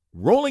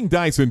Rolling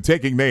Dice and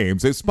Taking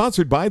Names is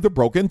sponsored by The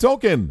Broken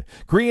Token,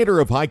 creator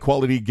of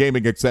high-quality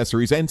gaming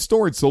accessories and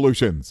storage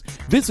solutions.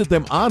 Visit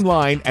them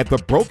online at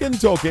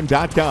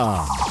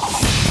thebrokentoken.com.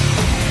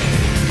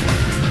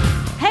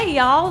 Hey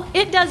y'all,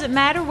 it doesn't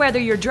matter whether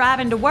you're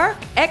driving to work,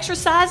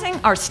 exercising,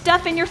 or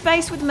stuffing your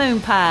face with moon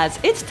pies.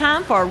 It's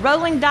time for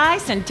Rolling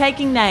Dice and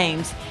Taking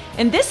Names.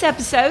 In this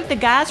episode, the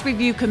guys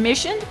review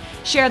Commissioned,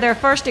 share their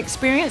first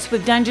experience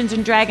with Dungeons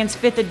 & Dragons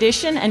 5th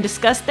edition, and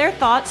discuss their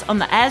thoughts on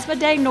the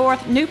Asmodee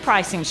North new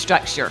pricing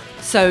structure.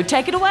 So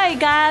take it away,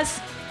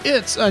 guys.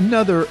 It's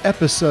another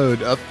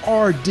episode of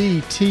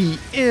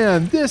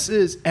RDTN. This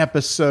is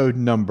episode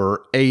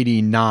number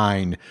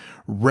 89,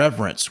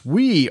 Reverence.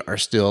 We are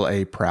still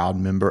a proud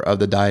member of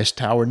the Dice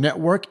Tower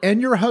Network,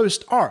 and your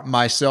hosts are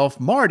myself,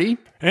 Marty.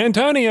 And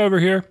Tony over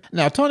here.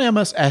 Now, Tony, I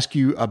must ask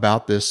you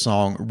about this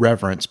song,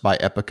 Reverence by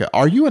Epica.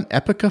 Are you an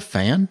Epica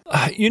fan?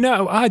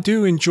 I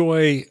do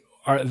enjoy,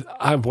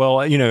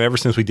 ever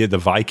since we did the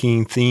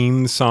Viking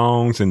theme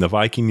songs and the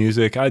Viking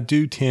music, I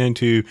do tend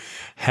to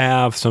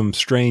have some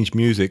strange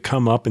music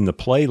come up in the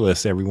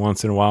playlist every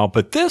once in a while.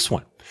 But this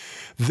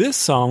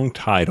song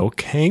title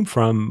came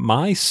from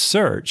my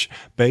search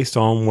based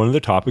on one of the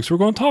topics we're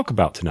going to talk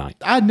about tonight.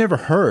 I'd never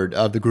heard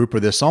of the group or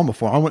this song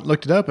before. I went and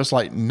looked it up. It's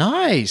like,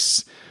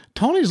 nice.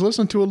 Tony's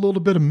listening to a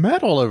little bit of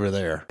metal over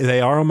there. They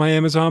are on my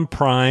Amazon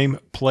Prime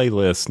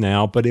playlist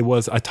now, but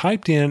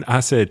I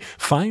said,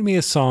 find me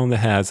a song that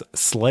has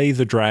Slay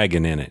the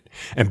Dragon in it.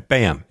 And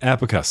bam,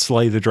 Epica,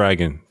 Slay the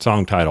Dragon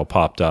song title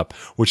popped up,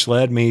 which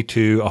led me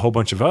to a whole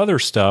bunch of other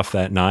stuff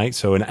that night.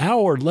 So an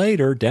hour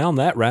later, down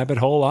that rabbit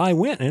hole I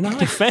went, and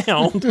I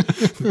found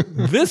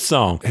this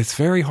song. It's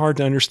very hard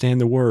to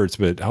understand the words,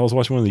 but I was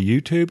watching one of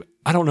the YouTube.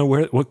 I don't know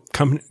what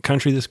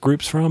country this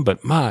group's from,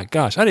 but my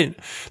gosh,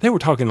 they were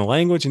talking the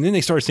language and then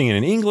they started singing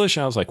in English.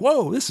 And I was like,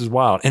 whoa, this is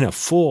wild. And a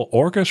full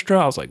orchestra.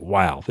 I was like,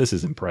 wow, this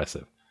is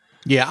impressive.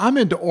 Yeah, I'm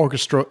into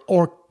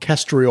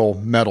orchestral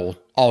metal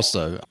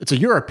also. It's a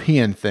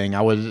European thing.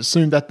 I would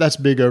assume that's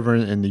big over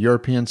in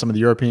the some of the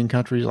European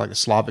countries, like the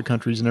Slavic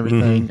countries and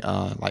everything,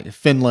 like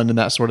Finland and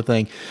that sort of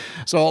thing.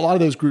 So a lot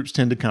of those groups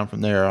tend to come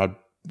from there. I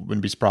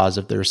wouldn't be surprised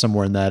if they're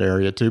somewhere in that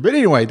area too. But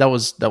anyway, that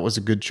was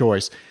a good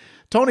choice.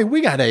 Tony,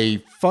 we got a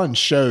fun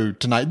show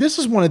tonight. This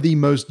is one of the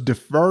most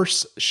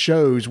diverse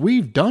shows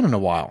we've done in a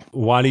while.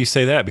 Why do you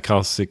say that?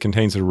 Because it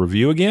contains a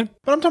review again?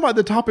 But I'm talking about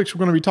the topics we're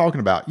going to be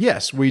talking about.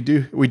 Yes, we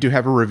do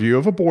have a review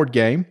of a board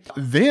game.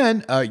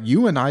 Then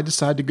you and I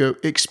decided to go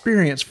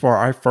experience for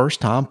our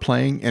first time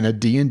playing in a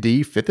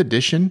D&D 5th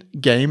edition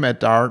game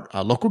at our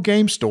local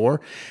game store.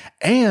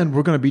 And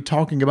we're going to be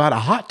talking about a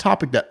hot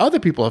topic that other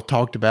people have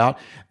talked about,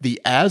 the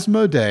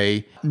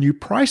Asmodee new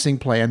pricing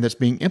plan that's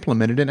being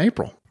implemented in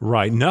April.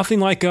 Right.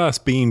 Nothing like us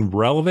being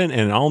relevant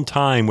and on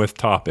time with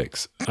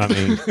topics. I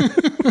mean,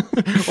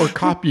 or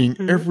copying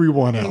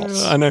everyone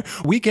else. I know.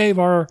 We gave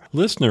our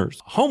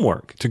listeners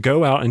homework to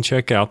go out and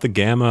check out the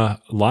Gamma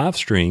live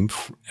stream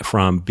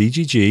from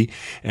BGG.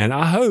 And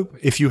I hope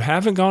if you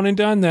haven't gone and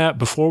done that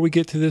before we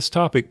get to this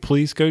topic,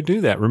 please go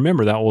do that.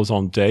 Remember, that was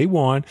on day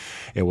one.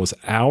 It was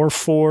hour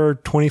 4,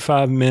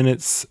 25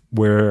 minutes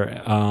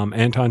where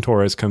Anton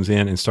Torres comes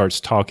in and starts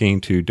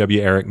talking to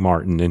W. Eric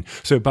Martin. And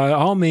so by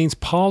all means,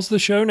 pause the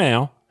show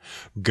now,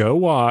 go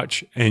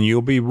watch, and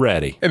you'll be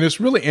ready. And it's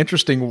really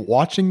interesting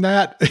watching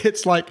that.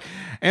 It's like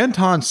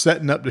Anton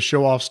setting up to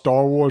show off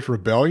Star Wars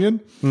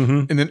Rebellion.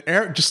 And then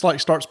Eric just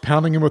starts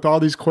pounding him with all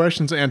these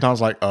questions. And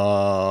Anton's like,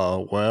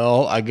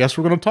 well, I guess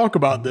we're going to talk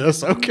about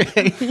this.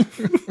 Okay.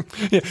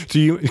 Yeah.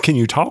 Can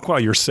you talk while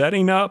you're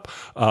setting up?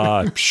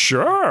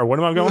 Sure. What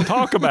am I going to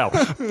talk about?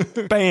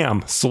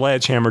 Bam.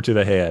 Sledgehammer to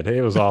the head.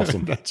 It was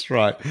awesome. That's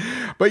right.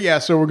 But yeah,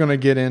 so we're going to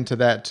get into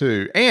that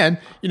too. And,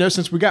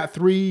 since we got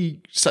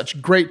 3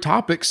 such great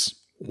topics,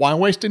 why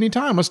waste any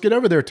time? Let's get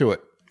over there to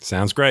it.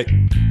 Sounds great.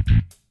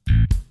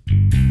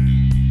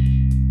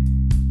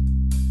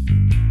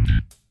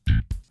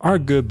 Our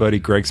good buddy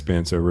Greg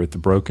Spence over at The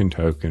Broken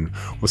Token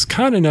was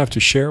kind enough to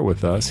share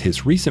with us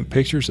his recent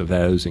pictures of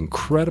those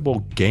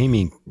incredible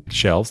gaming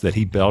shelves that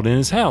he built in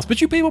his house.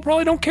 But you people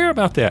probably don't care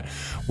about that.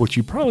 What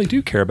you probably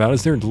do care about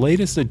is their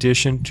latest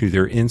addition to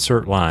their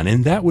insert line,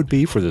 and that would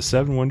be for the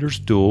Seven Wonders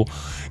Duel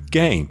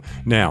game.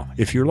 Now,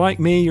 if you're like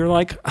me, you're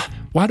like,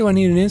 why do I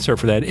need an insert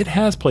for that? It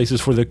has places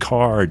for the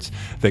cards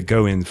that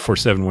go in for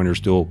Seven Wonders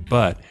Duel,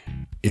 but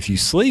if you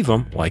sleeve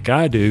them, like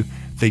I do,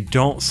 they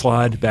don't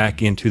slide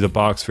back into the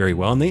box very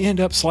well, and they end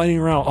up sliding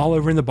around all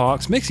over in the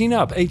box, mixing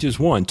up ages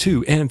 1,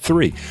 2, and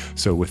 3.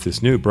 So with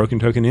this new Broken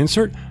Token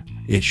insert,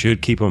 it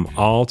should keep them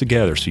all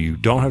together so you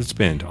don't have to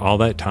spend all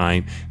that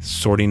time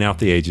sorting out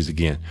the ages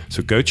again.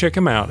 So go check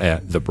them out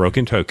at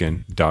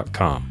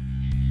thebrokentoken.com.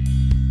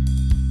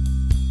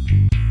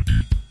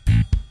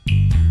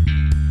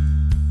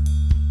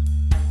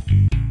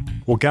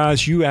 Well,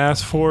 guys, you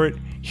asked for it.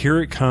 Here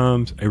it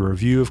comes, a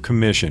review of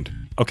Commissioned.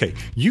 Okay,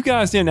 you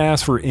guys didn't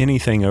ask for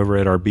anything over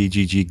at our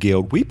BGG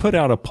Guild. We put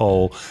out a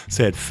poll,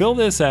 said fill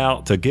this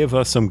out to give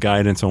us some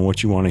guidance on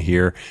what you want to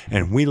hear,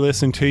 and we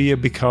listened to you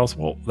because,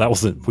 well,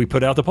 we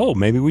put out the poll.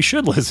 Maybe we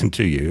should listen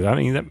to you. I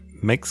mean,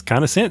 makes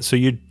kind of sense. So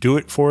you do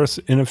it for us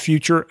in a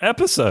future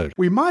episode.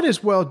 We might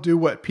as well do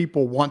what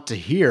people want to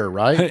hear,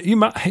 right? You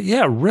might,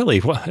 yeah, really.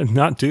 Well,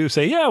 not do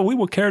say, yeah, we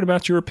will cared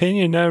about your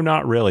opinion. No,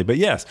 not really. But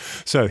yes.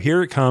 So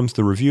here it comes,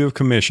 the review of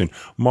Commission.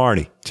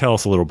 Marty, tell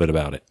us a little bit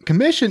about it.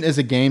 Commission is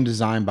a game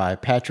designed by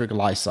Patrick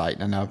Lysite,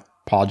 and I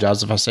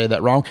apologize if I say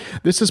that wrong.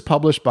 This is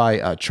published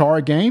by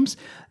Chara Games.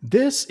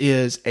 This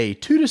is a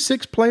 2 to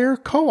 6 player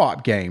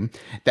co-op game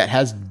that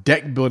has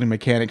deck building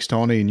mechanics,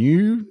 Tony, and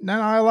you and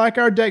I like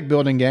our deck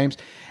building games.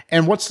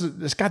 And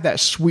it's got that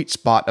sweet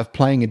spot of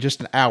playing in just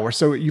an hour.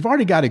 So you've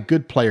already got a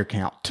good player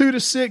count. 2 to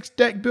 6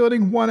 deck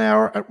building, 1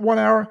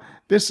 hour.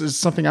 This is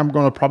something I'm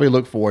going to probably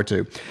look forward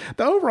to.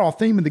 The overall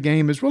theme of the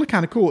game is really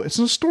kind of cool. It's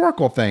an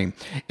historical theme.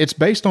 It's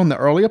based on the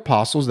early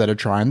apostles that are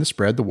trying to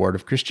spread the word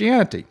of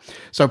Christianity.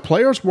 So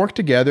players work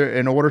together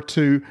in order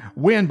to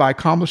win by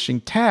accomplishing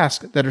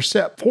tasks that are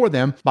set for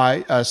them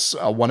by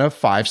one of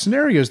 5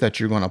 scenarios that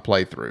you're going to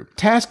play through.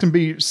 Tasks can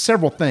be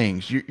several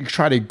things. You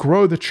try to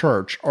grow the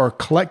church, or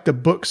collect the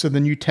books of the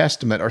New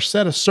Testament, or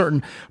set a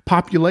certain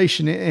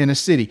population in a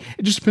city.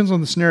 It just depends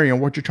on the scenario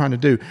and what you're trying to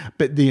do.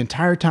 But the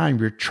entire time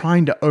you're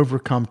trying to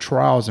overcome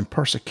trials and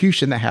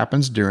persecution that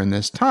happens during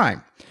this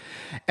time.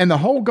 And the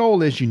whole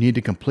goal is you need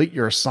to complete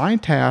your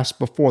assigned tasks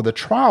before the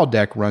trial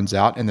deck runs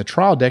out. And the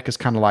trial deck is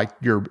kind of like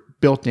your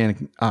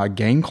built-in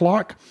game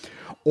clock,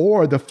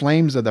 or the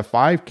flames of the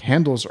 5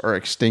 candles are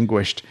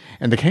extinguished.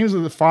 And the flames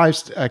of the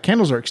 5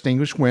 candles are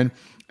extinguished when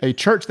a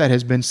church that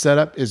has been set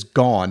up is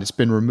gone. It's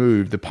been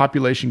removed. The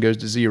population goes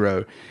to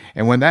 0.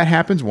 And when that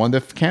happens, one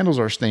of the candles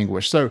are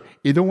extinguished. So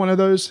either one of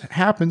those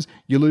happens,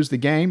 you lose the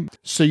game.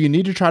 So you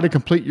need to try to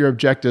complete your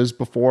objectives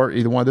before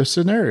either one of those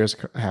scenarios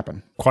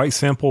happen. Quite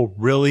simple,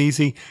 real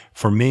easy.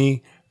 For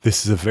me,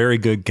 this is a very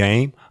good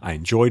game. I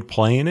enjoyed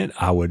playing it.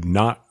 I would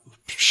not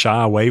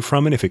shy away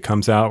from it. If it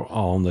comes out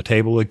on the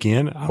table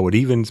again, I would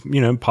even,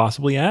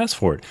 possibly ask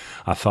for it.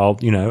 I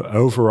thought,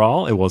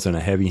 overall, it wasn't a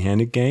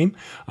heavy-handed game.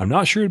 I'm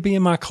not sure it'd be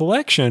in my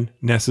collection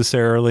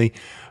necessarily,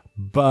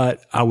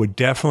 but I would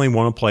definitely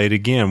want to play it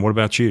again. What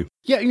about you?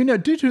 Yeah,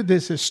 due to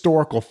this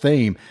historical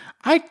theme,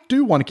 I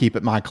do want to keep it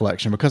in my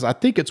collection because I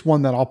think it's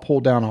one that I'll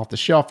pull down off the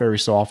shelf every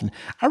so often.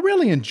 I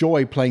really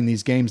enjoy playing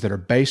these games that are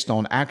based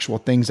on actual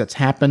things that's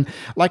happened.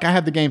 Like I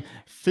have the game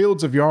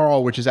Fields of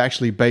Jarl, which is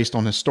actually based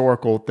on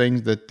historical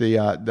things that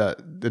the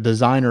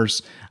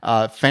designer's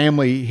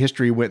family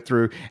history went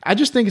through. I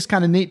just think it's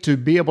kind of neat to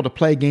be able to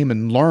play a game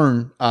and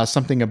learn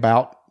something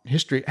about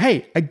history.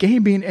 Hey, a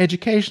game being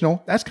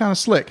educational, that's kind of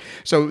slick.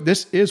 So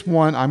this is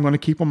one I'm going to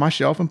keep on my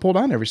shelf and pull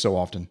down every so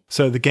often.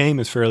 So the game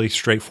is fairly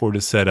straightforward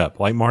to set up.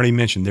 Like Marty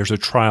mentioned, there's a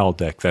trial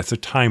deck. That's a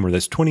timer.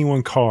 That's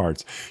 21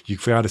 cards.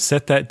 You've got to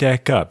set that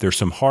deck up. There's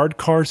some hard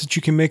cards that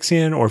you can mix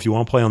in, or if you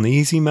want to play on the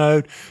easy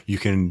mode, you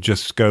can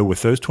just go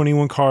with those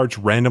 21 cards,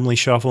 randomly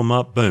shuffle them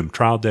up. Boom,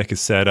 trial deck is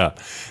set up.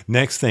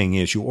 Next thing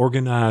is you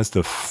organize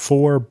the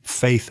 4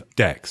 faith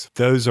decks.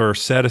 Those are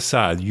set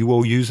aside. You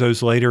will use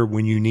those later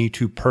when you need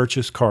to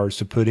purchase cards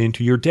to put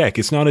into your deck.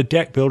 It's not a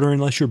deck builder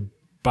unless you're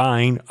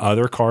buying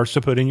other cards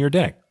to put in your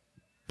deck.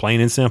 Plain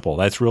and simple.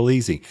 That's real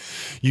easy.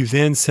 You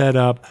then set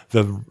up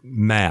the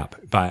map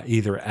by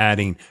either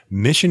adding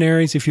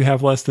missionaries if you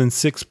have less than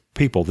 6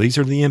 people. These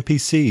are the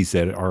NPCs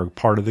that are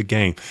part of the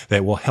game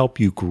that will help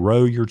you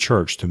grow your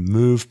church, to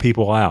move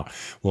people out.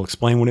 We'll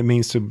explain what it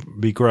means to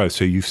be grow.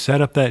 So you've set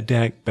up that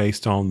deck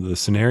based on the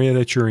scenario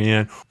that you're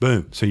in.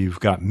 Boom. So you've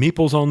got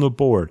meeples on the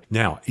board.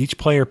 Now, each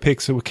player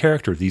picks a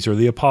character. These are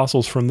the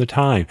apostles from the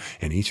time.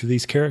 And each of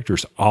these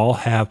characters all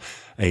have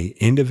a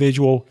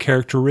individual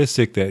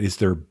characteristic that is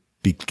their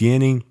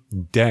beginning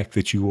deck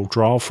that you will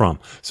draw from.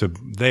 So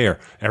there,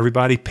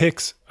 everybody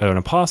picks an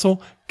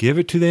apostle, give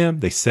it to them.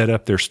 They set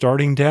up their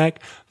starting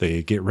deck.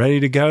 They get ready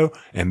to go,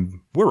 and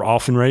we're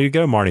off and ready to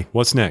go. Marty,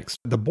 what's next?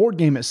 The board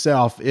game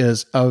itself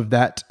is of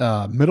that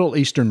Middle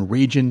Eastern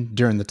region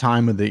during the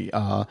time of the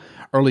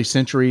early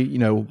century,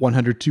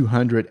 100,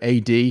 200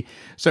 AD.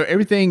 So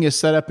everything is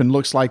set up and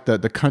looks like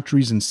the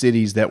countries and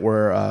cities that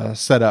were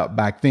set up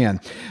back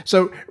then.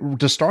 So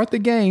to start the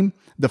game,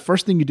 the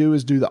first thing you do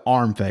is do the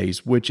arm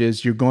phase, which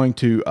is you're going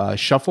to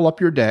shuffle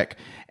up your deck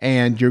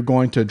and you're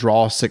going to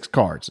draw 6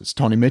 cards. As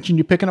Tony mentioned,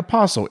 you pick an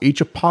apostle.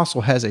 Each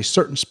apostle has a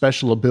certain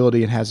special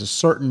ability and has a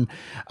certain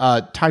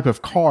type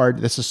of card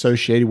that's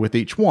associated with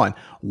each one.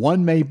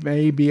 One may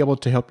be able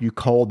to help you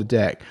cull the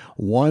deck.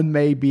 One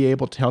may be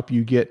able to help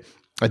you get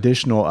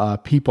additional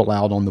people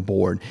out on the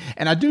board.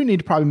 And I do need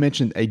to probably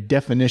mention a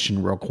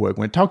definition real quick.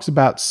 When it talks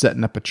about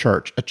setting up a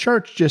church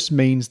just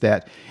means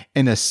that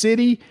in a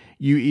city,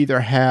 you either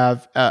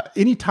have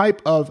any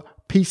type of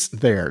piece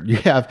there. You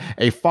have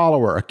a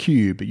follower, a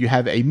cube, you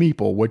have a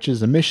meeple, which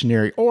is a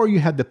missionary, or you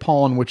have the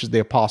pawn, which is the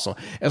apostle.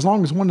 As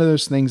long as one of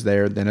those things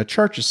there, then a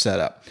church is set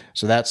up.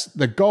 So that's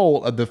the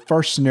goal of the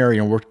first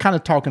scenario. We're kind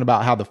of talking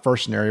about how the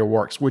first scenario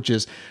works, which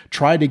is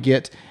try to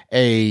get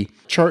a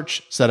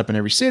church set up in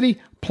every city,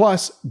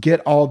 plus get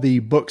all the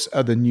books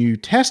of the New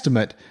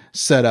Testament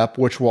set up,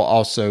 which we'll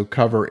also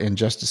cover in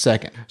just a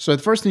second. So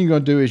the first thing you're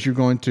going to do is you're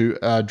going to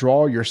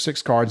draw your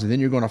 6 cards, and then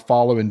you're going to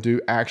follow and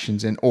do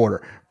actions in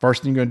order.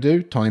 First thing you're going to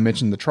do, Tony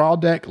mentioned the trial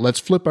deck. Let's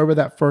flip over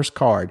that first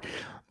card.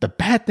 The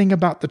bad thing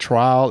about the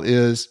trial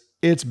is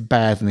it's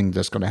bad thing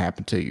that's going to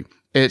happen to you.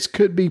 It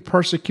could be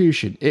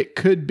persecution. It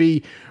could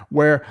be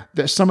where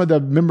some of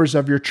the members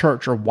of your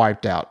church are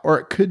wiped out. Or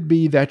it could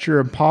be that your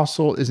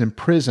apostle is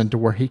imprisoned to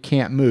where he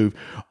can't move.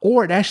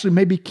 Or it actually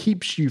maybe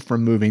keeps you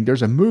from moving.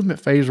 There's a movement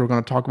phase we're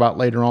going to talk about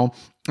later on.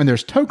 And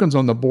there's tokens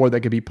on the board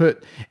that could be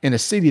put in a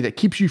city that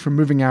keeps you from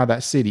moving out of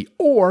that city.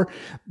 Or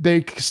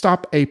they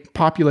stop a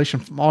population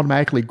from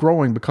automatically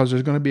growing because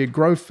there's going to be a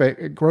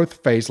growth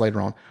phase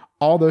later on.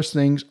 All those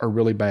things are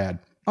really bad.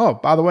 Oh,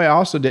 by the way, I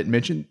also didn't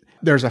mention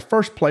there's a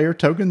first player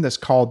token that's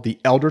called the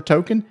Elder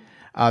token.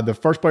 The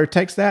first player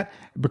takes that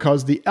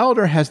because the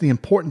Elder has the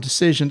important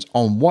decisions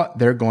on what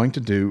they're going to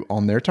do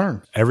on their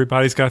turn.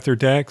 Everybody's got their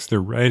decks. They're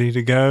ready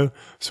to go.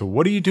 So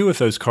what do you do with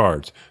those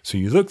cards? So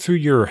you look through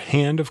your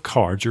hand of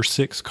cards, your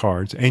 6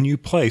 cards, and you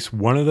place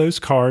one of those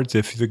cards.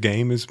 If the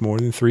game is more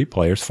than 3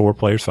 players, 4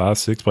 players, 5,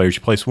 6 players,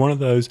 you place one of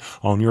those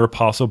on your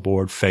apostle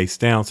board face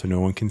down so no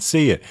one can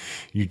see it.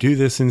 You do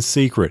this in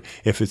secret.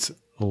 If it's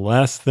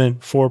less than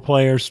 4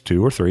 players,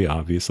 2 or 3,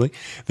 obviously,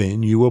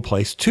 then you will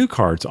place 2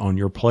 cards on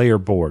your player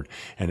board.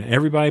 And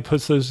everybody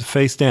puts those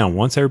face down.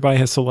 Once everybody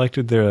has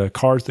selected the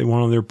cards they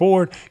want on their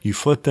board, you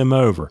flip them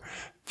over.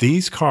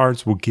 These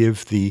cards will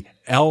give the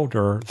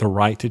Elder the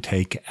right to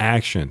take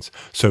actions.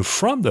 So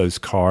from those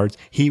cards,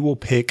 he will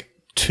pick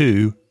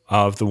 2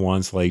 of the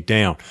ones laid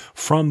down.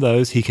 From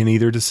those, he can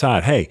either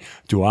decide, hey,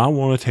 do I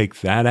want to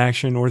take that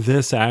action or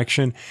this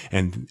action?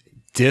 And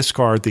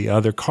discard the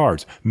other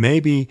cards.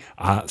 Maybe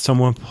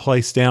someone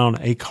placed down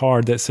a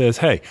card that says,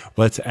 hey,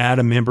 let's add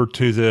a member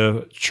to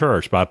the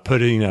church by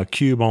putting a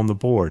cube on the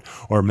board.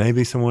 Or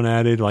maybe someone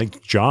added,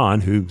 like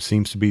John, who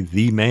seems to be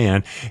the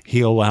man,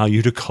 he'll allow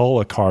you to cull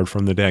a card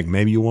from the deck.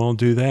 Maybe you want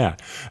to do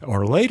that.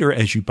 Or later,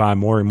 as you buy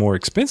more and more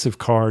expensive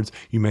cards,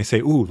 you may say,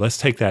 ooh, let's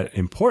take that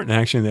important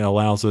action that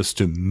allows us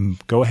to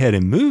go ahead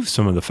and move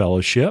some of the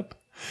fellowship.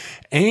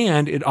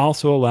 And it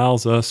also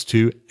allows us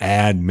to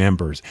add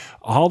members.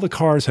 All the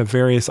cards have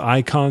various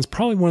icons.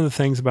 Probably one of the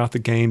things about the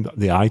game,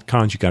 the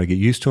icons, you got to get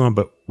used to them,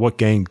 but what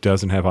game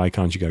doesn't have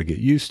icons you got to get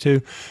used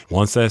to?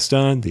 Once that's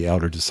done, the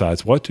Elder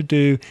decides what to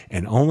do,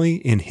 and only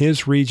in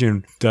his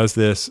region does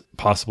this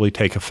possibly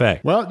take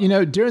effect. Well,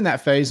 during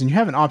that phase, and you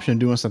have an option of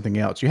doing something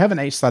else. You have an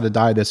 8-sided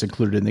die that's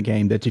included in the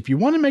game that if you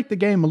want to make the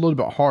game a little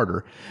bit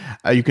harder,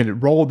 you can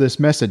roll this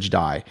message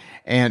die.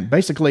 And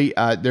basically,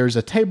 there's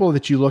a table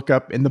that you look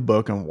up in the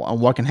book on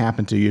what can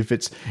happen to you.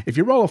 If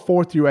you roll a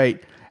 4 through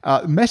 8,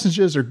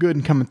 messages are good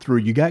and coming through.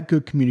 You got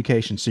good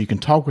communication, so you can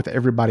talk with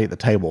everybody at the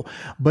table.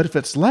 But if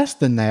it's less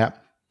than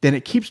that, then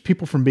it keeps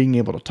people from being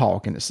able to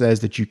talk. And it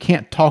says that you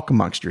can't talk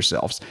amongst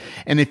yourselves.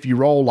 And if you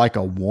roll like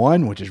a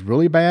 1, which is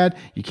really bad,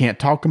 you can't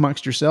talk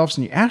amongst yourselves,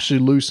 and you actually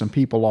lose some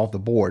people off the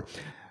board.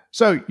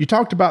 So you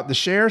talked about the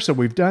share, so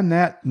we've done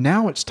that.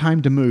 Now it's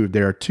time to move.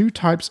 There are 2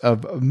 types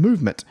of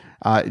movement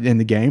in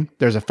the game.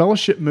 There's a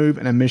fellowship move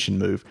and a mission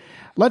move.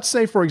 Let's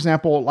say, for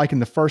example, like in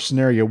the first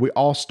scenario, we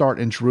all start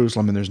in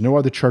Jerusalem and there's no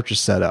other churches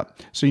set up.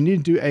 So you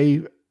need to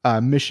do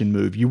a mission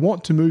move. You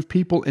want to move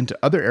people into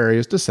other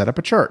areas to set up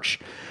a church.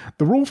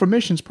 The rule for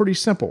mission is pretty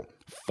simple.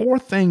 4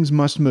 things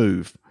must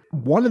move.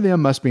 One of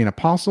them must be an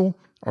apostle,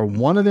 or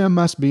one of them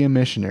must be a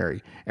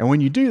missionary. And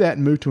when you do that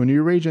and move to a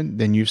new region,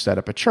 then you've set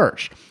up a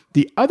church.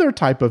 The other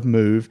type of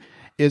move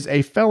is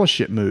a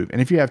fellowship move.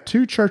 And if you have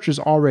 2 churches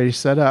already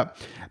set up,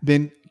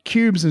 then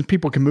cubes and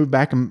people can move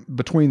back in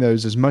between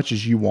those as much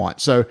as you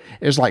want. So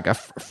it's like a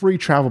free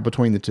travel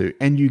between the 2.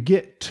 And you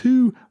get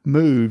 2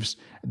 moves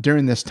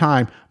during this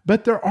time,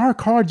 but there are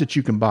cards that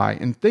you can buy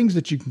and things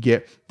that you can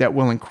get that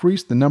will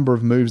increase the number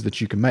of moves that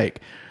you can make.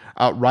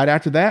 Right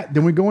after that,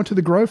 then we go into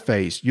the growth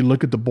phase. You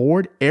look at the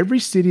board. Every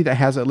city that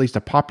has at least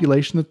a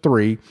population of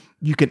 3,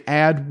 you can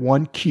add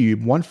 1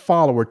 cube, 1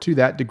 follower to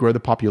that to grow the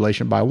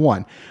population by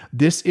 1.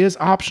 This is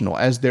optional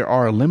as there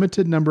are a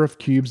limited number of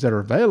cubes that are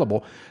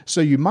available. So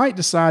you might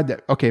decide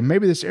that, okay,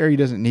 maybe this area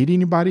doesn't need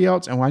anybody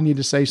else and I need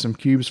to save some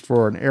cubes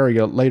for an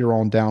area later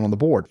on down on the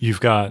board.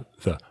 You've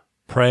got the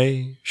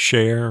pray,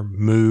 share,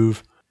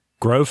 move,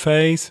 grow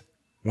phase.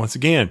 Once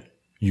again,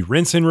 you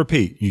rinse and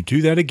repeat. You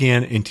do that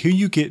again until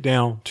you get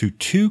down to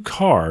 2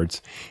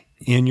 cards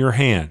in your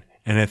hand.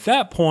 And at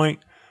that point,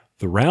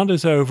 the round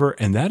is over,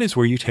 and that is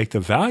where you take the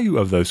value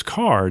of those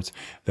cards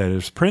that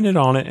is printed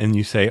on it, and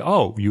you say,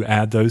 oh, you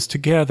add those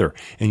together.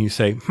 And you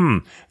say,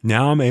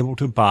 now I'm able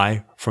to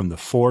buy from the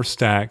 4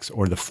 stacks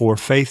or the 4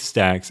 faith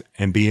stacks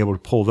and be able to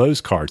pull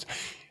those cards.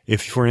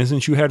 If, for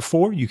instance, you had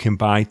 4, you can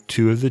buy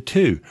 2 of the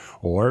 2,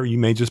 or you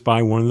may just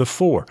buy 1 of the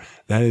 4.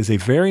 That is a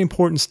very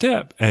important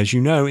step. As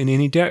you know, in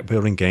any deck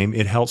building game,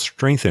 it helps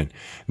strengthen.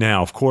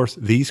 Now, of course,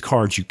 these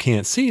cards you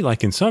can't see,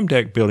 like in some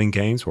deck building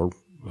games or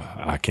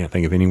I can't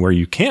think of anywhere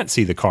you can't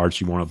see the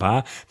cards you want to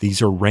buy.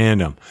 These are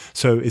random.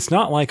 So it's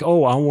not like,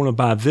 oh, I want to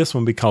buy this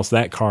one because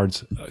that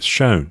card's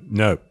shown.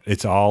 No,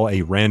 it's all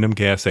a random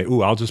guess. Say,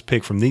 I'll just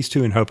pick from these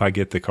two and hope I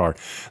get the card.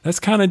 That's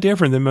kind of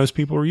different than most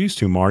people are used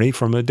to, Marty,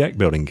 from a deck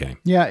building game.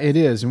 Yeah, it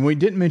is. And we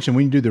didn't mention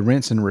when you do the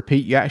rinse and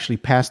repeat, you actually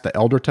pass the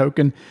elder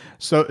token.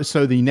 So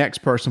the next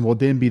person will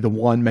then be the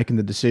one making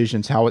the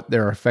decisions how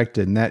they're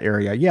affected in that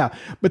area. Yeah,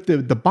 but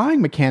the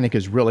buying mechanic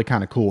is really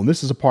kind of cool. And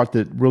this is a part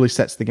that really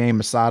sets the game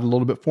aside a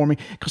little bit for me,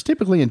 because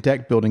typically in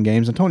deck building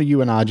games, and Tony,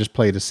 you and I just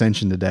played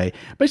Ascension today,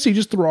 basically you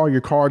just throw all your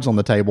cards on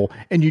the table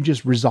and you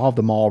just resolve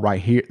them all right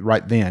here,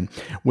 right then.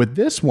 With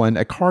this one,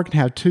 a card can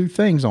have two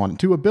things on it,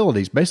 two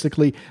abilities,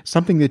 basically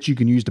something that you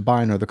can use to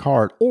buy another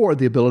card or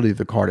the ability of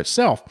the card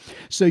itself.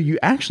 So you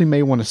actually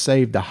may want to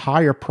save the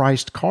higher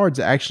priced cards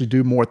that actually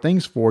do more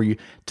things for you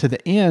to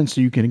the end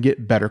so you can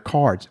get better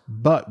cards.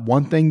 But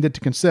one thing that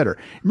to consider,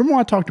 remember when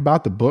I talked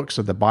about the books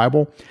of the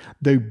Bible?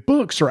 The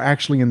books are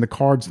actually in the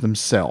cards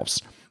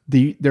themselves.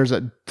 There's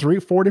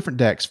 4 different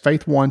decks,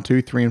 Faith 1,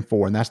 2, 3, and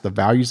 4, and that's the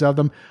values of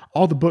them.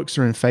 All the books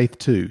are in Faith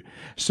 2.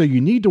 So you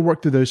need to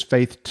work through those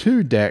Faith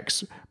 2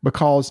 decks,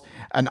 because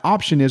an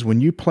option is when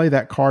you play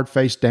that card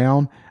face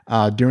down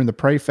during the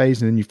pray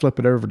phase and then you flip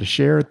it over to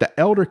share, the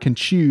elder can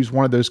choose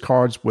one of those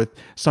cards with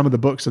some of the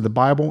books of the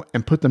Bible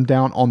and put them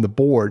down on the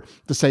board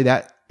to say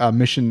that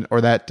mission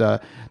or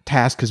that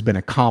task has been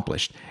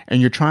accomplished. And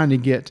you're trying to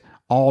get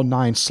all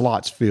 9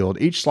 slots filled.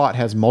 Each slot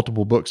has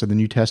multiple books of the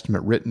New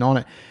Testament written on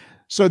it.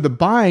 So the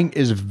buying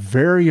is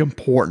very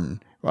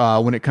important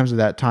when it comes to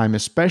that time,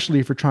 especially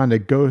if you're trying to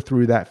go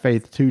through that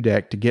Faith 2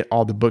 deck to get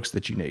all the books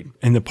that you need.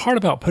 And the part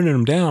about putting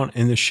them down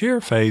in the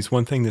share phase,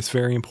 one thing that's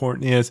very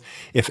important is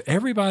if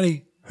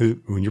everybody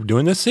who, when you're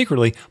doing this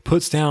secretly,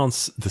 puts down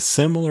the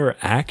similar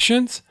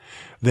actions,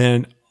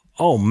 then,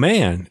 oh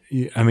man,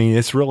 I mean,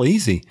 it's real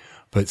easy.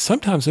 But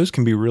sometimes those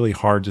can be really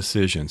hard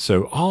decisions.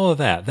 So all of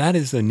that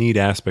is the neat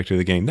aspect of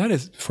the game. That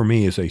is, for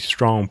me, is a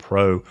strong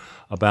pro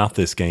about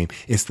this game,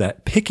 is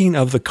that picking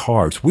of the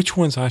cards, which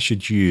ones I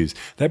should use.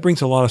 That brings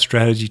a lot of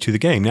strategy to the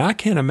game. Now, I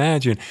can't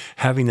imagine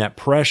having that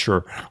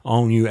pressure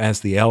on you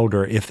as the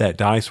elder if that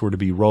dice were to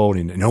be rolled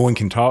and no one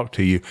can talk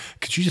to you.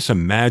 Could you just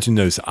imagine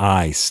those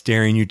eyes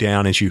staring you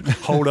down as you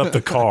hold up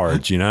the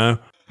cards, you know?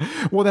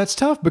 Well, that's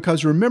tough,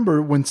 because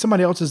remember, when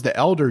somebody else is the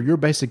elder, you're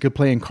basically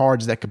playing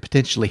cards that could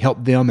potentially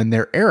help them in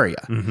their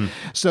area. Mm-hmm.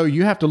 So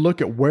you have to look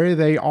at where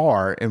they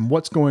are and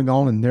what's going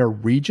on in their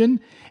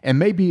region. And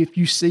maybe if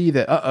you see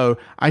that,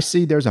 I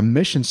see there's a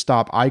mission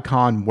stop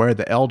icon where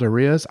the elder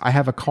is, I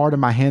have a card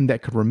in my hand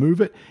that could remove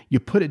it. You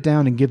put it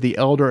down and give the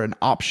elder an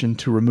option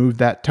to remove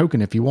that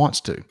token if he wants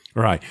to.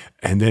 Right.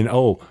 And then,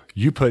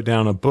 you put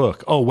down a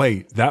book. Oh,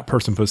 wait, that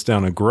person puts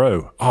down a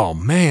grow. Oh,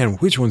 man,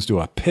 which ones do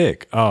I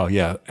pick? Oh,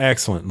 yeah,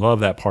 excellent. Love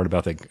that part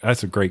about that.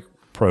 That's a great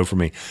pro for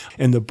me.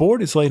 And the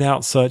board is laid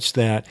out such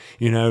that,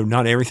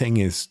 not everything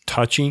is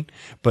touching,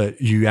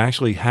 but you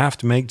actually have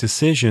to make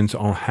decisions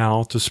on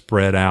how to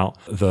spread out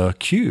the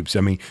cubes. I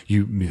mean,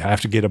 you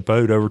have to get a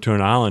boat over to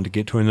an island to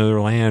get to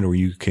another land, or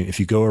you can, if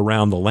you go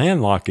around the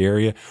landlocked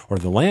area or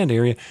the land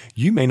area,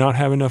 you may not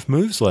have enough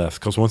moves left,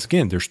 because once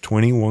again, there's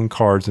 21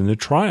 cards in the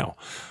trial.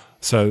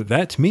 So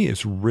that to me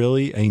is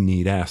really a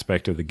neat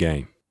aspect of the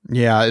game.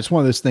 Yeah, it's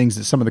one of those things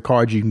that some of the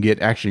cards you can get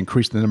actually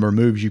increase the number of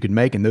moves you can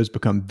make, and those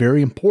become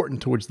very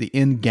important towards the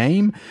end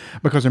game,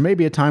 because there may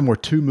be a time where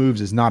 2 moves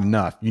is not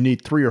enough. You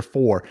need 3 or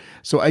 4.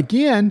 So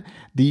again,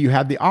 you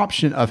have the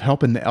option of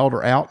helping the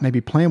elder out, maybe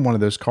playing one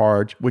of those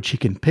cards, which he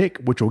can pick,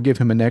 which will give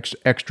him an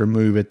extra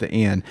move at the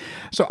end.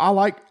 So I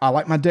like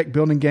my deck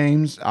building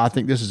games. I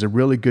think this is a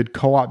really good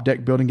co-op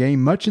deck building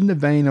game, much in the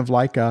vein of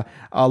like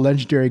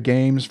legendary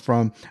games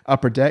from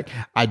Upper Deck.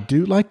 I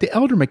do like the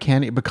elder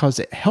mechanic because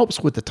it helps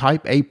with the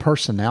type A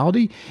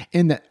personality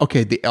in that,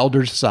 okay, the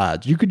elder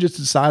decides. You could just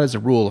decide as a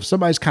rule. If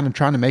somebody's kind of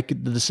trying to make the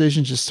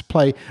decision just to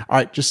play, all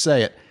right, just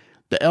say it.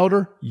 The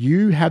elder,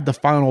 you have the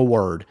final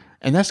word.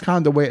 And that's kind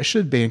of the way it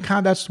should be. And kind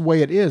of that's the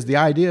way it is. The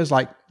idea is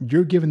like,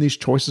 you're giving these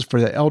choices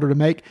for the elder to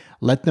make.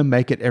 Let them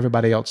make it.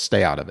 Everybody else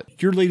stay out of it.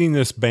 You're leading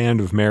this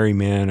band of merry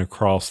men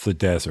across the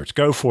deserts.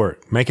 Go for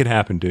it. Make it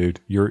happen,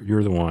 dude.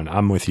 You're the one.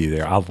 I'm with you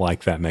there. I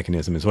like that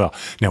mechanism as well.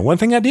 Now, one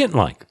thing I didn't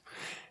like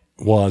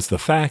was the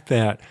fact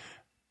that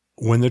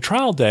when the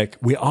trial deck,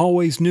 we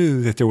always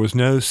knew that there was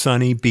no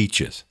sunny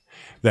beaches,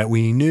 that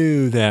we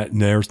knew that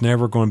there's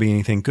never going to be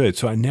anything good.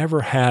 So I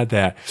never had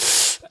that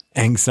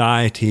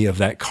anxiety of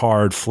that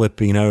card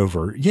flipping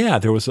over. Yeah,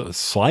 there was a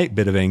slight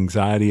bit of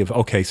anxiety of,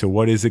 okay, so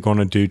what is it going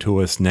to do to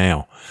us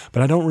now?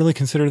 But I don't really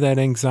consider that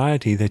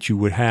anxiety that you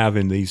would have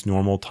in these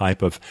normal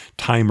type of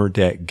timer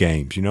deck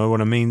games. You know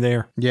what I mean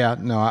there? Yeah,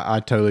 no, I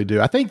totally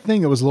do. I think the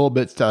thing that was a little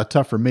bit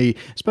tough for me,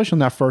 especially in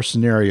that first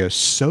scenario,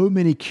 so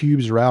many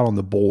cubes are out on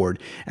the board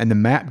and the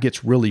map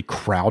gets really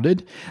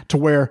crowded to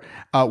where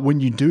when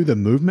you do the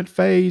movement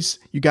phase,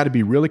 you got to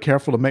be really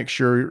careful to make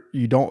sure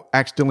you don't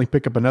accidentally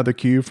pick up another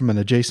cube from an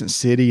adjacent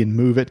city and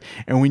move it.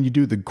 And when you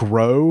do the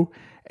grow,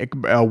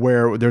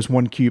 where there's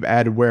one cube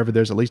added wherever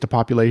there's at least a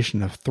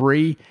population of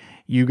 3.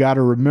 You got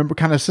to remember,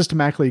 kind of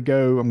systematically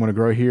go, I'm going to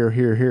grow here,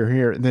 here, here,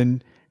 here. And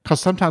then, because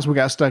sometimes we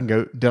got stuck and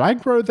go, did I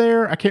grow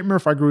there? I can't remember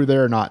if I grew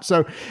there or not.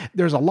 So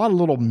there's a lot of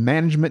little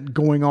management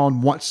going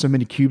on once so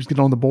many cubes get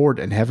on the board,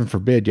 and heaven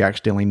forbid you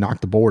accidentally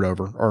knock the board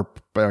over or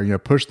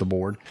push the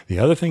board. The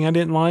other thing I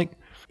didn't like,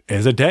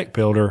 as a deck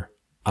builder,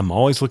 I'm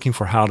always looking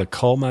for how to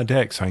cull my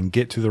deck so I can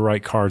get to the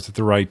right cards at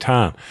the right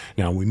time.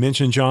 Now, we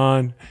mentioned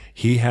John.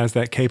 He has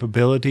that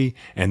capability,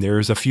 and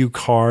there's a few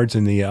cards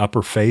in the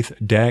Upper Faith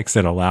decks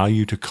that allow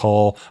you to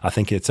cull. I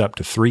think it's up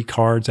to 3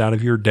 cards out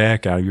of your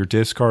deck, out of your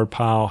discard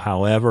pile.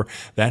 However,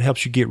 that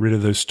helps you get rid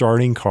of those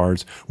starting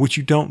cards, which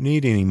you don't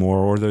need anymore,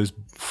 or those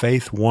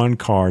Faith 1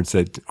 cards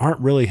that aren't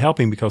really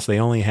helping because they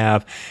only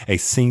have a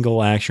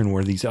single action,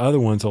 where these other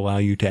ones allow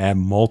you to add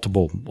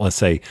multiple, let's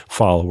say,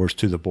 followers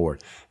to the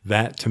board.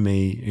 That, to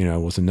me,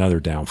 was another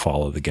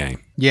downfall of the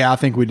game. Yeah, I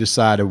think we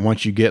decided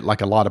once you get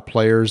like a lot of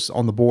players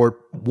on the board,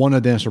 one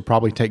of them should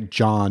probably take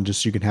John,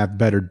 just so you can have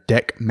better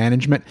deck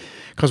management.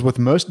 Because with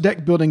most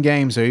deck building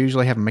games, they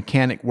usually have a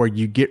mechanic where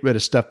you get rid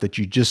of stuff that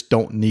you just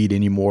don't need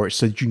anymore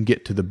so that you can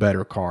get to the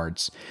better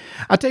cards.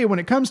 I tell you, when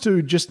it comes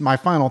to just my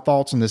final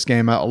thoughts on this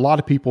game, a lot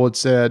of people had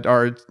said,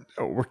 or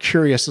were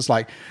curious. It's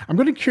like, I'm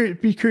going to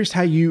be curious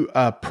how you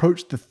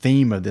approach the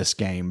theme of this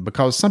game,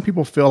 because some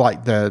people feel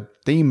like the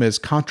theme is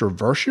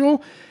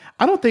controversial.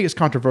 I don't think it's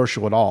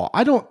controversial at all.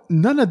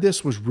 None of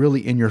this was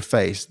really in your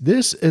face.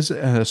 This is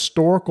a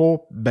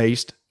historical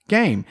based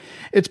game.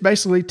 It's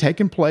basically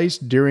taken place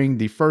during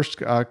the first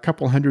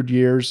couple hundred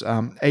years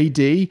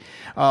AD.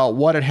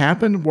 What had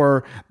happened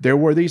were there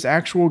were these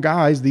actual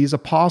guys, these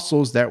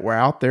apostles that were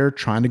out there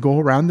trying to go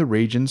around the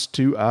regions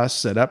to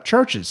set up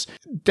churches.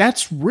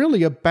 That's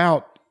really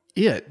about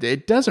it.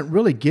 It doesn't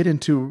really get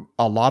into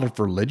a lot of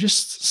religious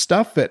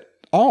stuff at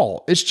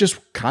all. It's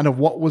just kind of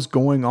what was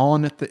going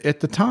on at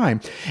the time.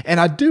 And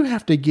I do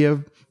have to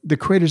give the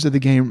creators of the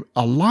game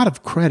a lot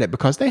of credit,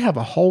 because they have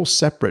a whole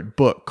separate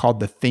book called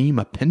the Theme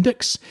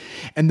Appendix.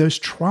 And those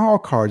trial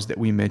cards that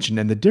we mentioned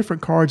and the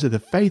different cards of the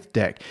Faith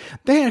deck,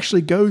 they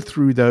actually go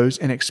through those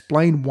and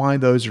explain why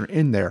those are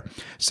in there.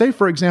 Say,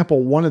 for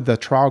example, one of the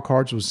trial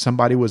cards was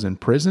somebody was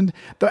imprisoned.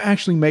 They'll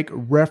actually make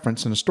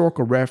reference, an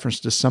historical reference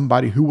to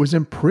somebody who was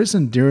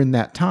imprisoned during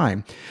that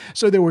time.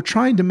 So they were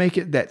trying to make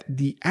it that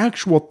the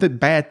actual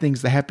bad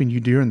things that happen to you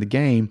during the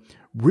game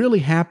really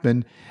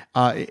happen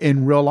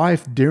in real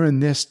life during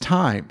this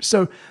time.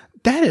 So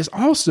that is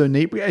also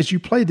neat. As you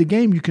play the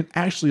game, you can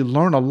actually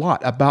learn a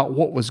lot about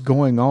what was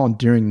going on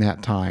during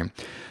that time.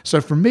 So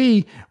for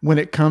me, when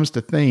it comes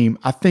to theme,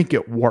 I think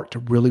it worked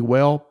really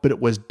well, but it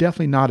was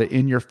definitely not an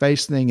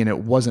in-your-face thing, and it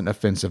wasn't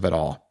offensive at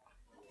all.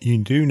 You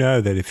do know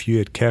that if you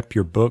had kept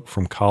your book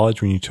from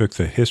college when you took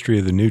the history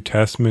of the New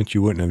Testament,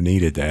 you wouldn't have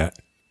needed that.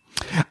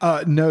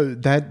 No,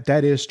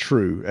 that is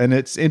true. And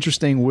it's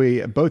interesting.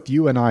 Both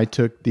you and I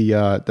took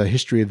the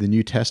history of the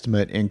New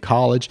Testament in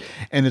college.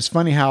 And it's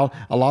funny how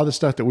a lot of the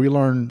stuff that we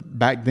learned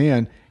back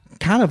then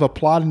kind of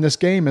applied in this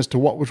game as to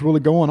what was really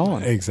going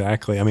on.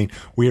 Exactly. I mean,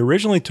 we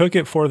originally took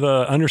it for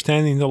the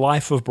understanding the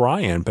life of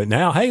Brian, but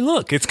now, hey,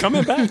 look, it's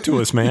coming back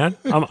to us, man.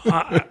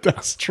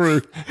 That's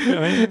true.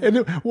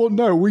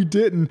 No, we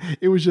didn't.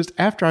 It was just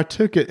after I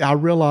took it, I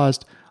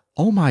realized,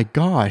 oh my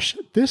gosh,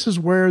 this is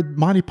where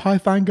Monty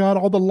Python got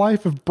all the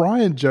Life of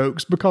Brian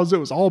jokes, because it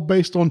was all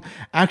based on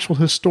actual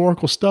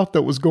historical stuff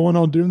that was going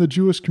on during the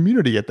Jewish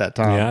community at that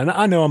time. Yeah, and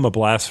I know I'm a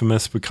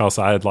blasphemous because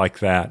I'd like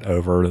that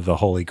over the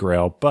Holy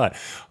Grail, but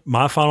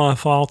my final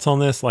thoughts on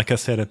this, like I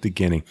said at the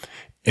beginning,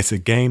 it's a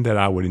game that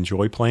I would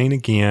enjoy playing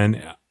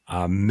again.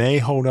 I may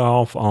hold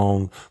off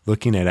on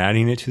looking at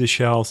adding it to the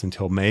shelves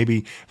until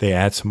maybe they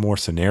add some more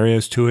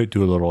scenarios to it,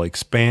 do a little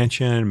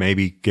expansion,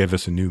 maybe give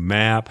us a new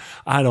map.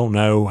 I don't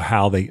know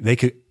how they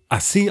could. I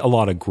see a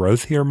lot of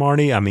growth here,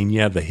 Marty. I mean,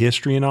 you have the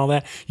history and all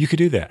that. You could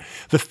do that.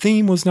 The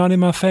theme was not in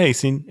my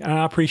face, and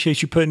I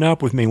appreciate you putting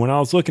up with me when I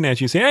was looking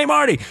at you saying, hey,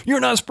 Marty, you're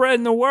not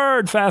spreading the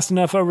word fast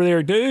enough over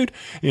there, dude.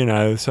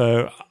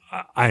 So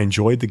I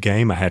enjoyed the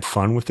game. I had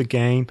fun with the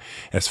game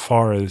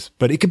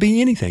but it could be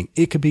anything.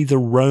 It could be the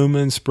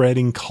Romans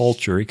spreading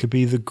culture. It could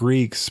be the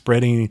Greeks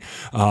spreading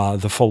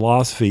the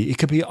philosophy. It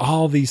could be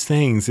all these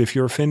things. If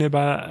you're offended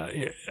by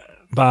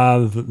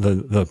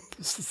the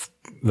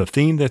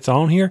theme that's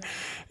on here,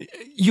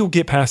 you'll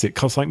get past it.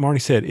 Cause like Marty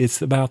said,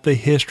 it's about the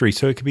history.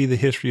 So it could be the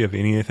history of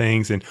any of the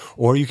things.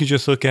 Or you could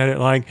just look at it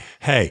like,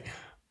 hey,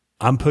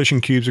 I'm pushing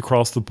cubes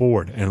across the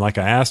board. And like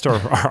I asked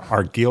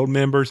our guild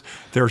members,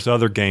 there's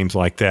other games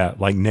like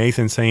that, like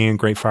Nathan saying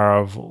Great Fire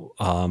of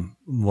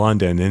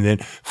London, and then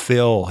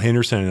Phil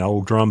Henderson and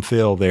Old Drum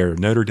Phil there,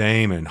 Notre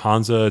Dame and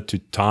Hansa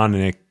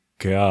Teutonic.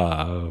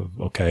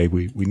 Okay,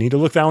 we need to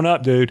look that one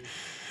up, dude.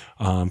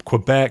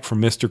 Quebec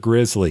from Mr.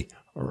 Grizzly,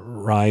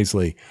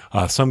 Risley.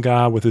 Some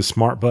guy with his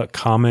smart butt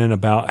comment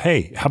about,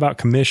 hey, how about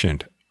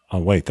commissioned? Oh,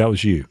 wait, that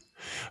was you.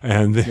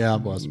 And then, yeah,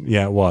 it was.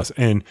 Yeah, it was.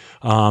 And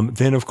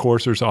then, of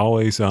course, there's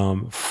always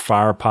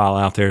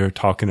Firepile out there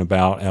talking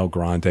about El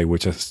Grande,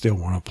 which I still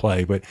want to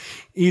play. But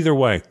either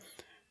way,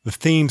 The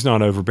theme's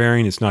not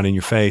overbearing. It's not in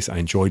your face. I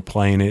enjoyed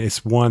playing it.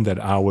 It's one that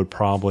I would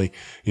probably,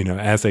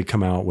 as they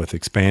come out with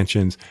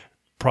expansions,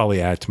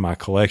 probably add to my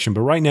collection.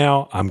 But right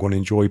now, I'm going to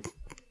enjoy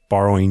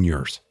borrowing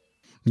yours.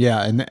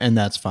 Yeah, and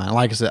that's fine.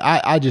 Like I said,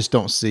 I just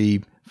don't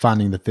see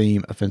finding the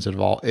theme offensive at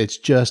all. It's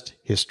just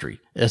history.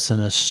 It's an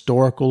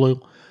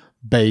historical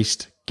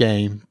based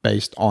game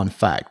based on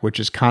fact, which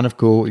is kind of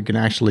cool. You can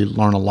actually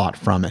learn a lot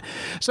from it.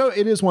 So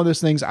it is one of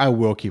those things I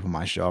will keep on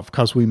my shelf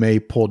because we may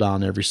pull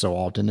down every so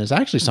often. It's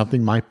actually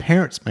something my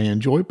parents may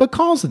enjoy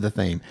because of the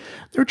theme.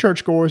 They're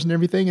churchgoers and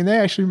everything, and they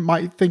actually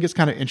might think it's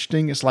kind of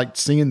interesting. It's like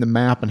seeing the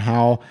map and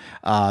how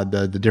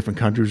the different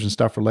countries and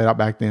stuff were laid out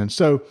back then.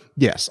 So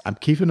yes, I'm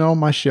keeping it on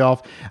my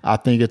shelf. I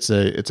think it's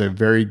a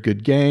very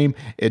good game.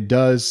 It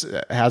has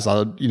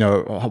a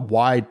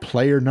wide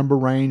player number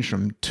range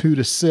from 2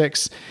 to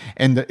 6,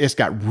 and it's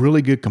got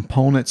really good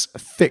components,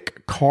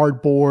 thick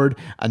cardboard,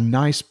 a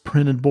nice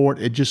printed board.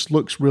 It just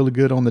looks really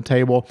good on the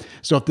table.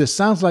 So if this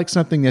sounds like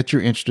something that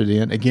you're interested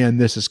in, again,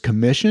 this is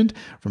commissioned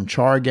from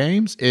Char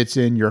Games. It's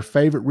in your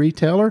favorite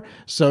retailer,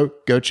 so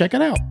go check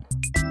it out.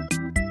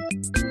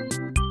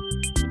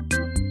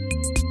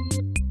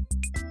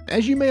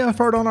 As you may have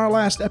heard on our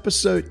last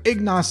episode,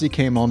 Ignacy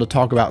came on to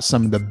talk about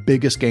some of the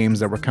biggest games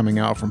that were coming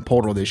out from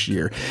Portal this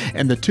year.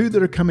 And the two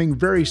that are coming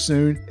very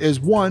soon is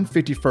one,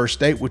 51st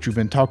State, which we've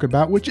been talking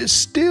about, which is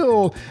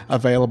still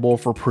available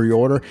for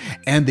pre-order.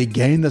 And the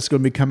game that's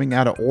going to be coming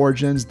out of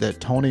Origins that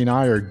Tony and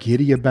I are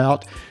giddy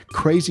about,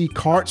 Crazy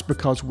Carts,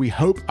 because we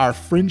hope our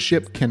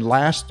friendship can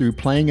last through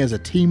playing as a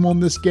team on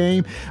this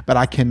game. But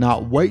I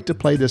cannot wait to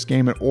play this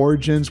game at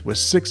Origins with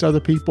 6 other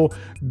people.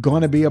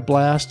 Gonna be a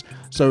blast.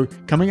 So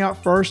coming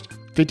out first,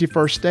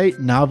 51st State,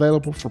 now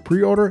available for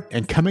pre-order,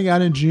 and coming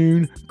out in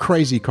June,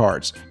 Crazy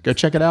Carts. Go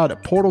check it out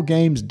at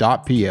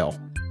portalgames.pl.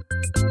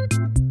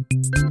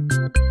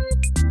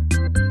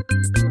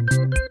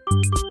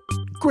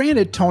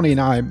 Granted, Tony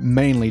and I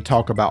mainly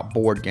talk about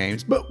board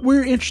games, but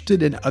we're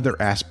interested in other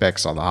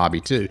aspects of the hobby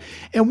too.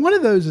 And one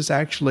of those is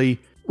actually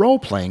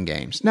role-playing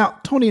games. Now,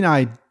 Tony and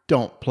I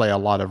don't play a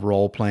lot of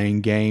role-playing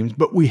games,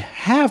 but we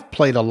have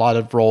played a lot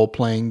of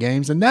role-playing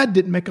games, and that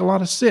didn't make a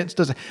lot of sense,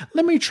 does it?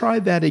 Let me try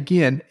that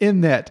again, in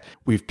that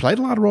we've played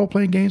a lot of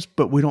role-playing games,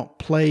 but we don't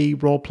play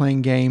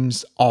role-playing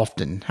games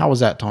often. How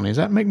was that, Tony? Does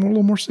that make a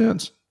little more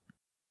sense?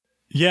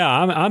 Yeah,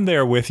 I'm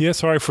there with you.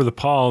 Sorry for the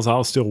pause. I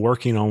was still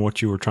working on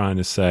what you were trying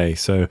to say.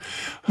 So,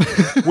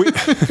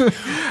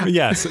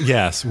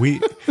 yes,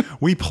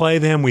 we play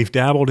them. We've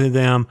dabbled in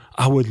them.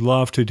 I would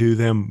love to do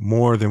them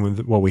more than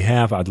what we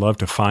have. I'd love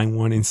to find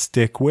one and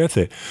stick with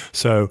it.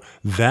 So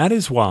that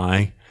is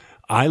why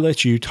I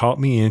let you talk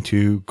me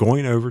into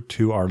going over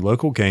to our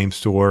local game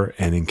store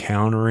and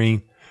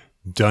encountering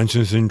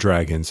Dungeons and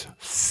Dragons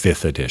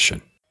 5th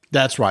edition.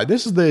 That's right.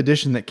 This is the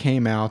edition that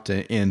came out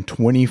in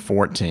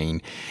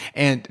 2014,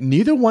 and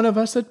neither one of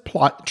us had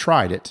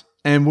tried it.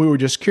 And we were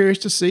just curious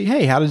to see,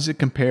 hey, how does it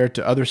compare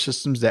to other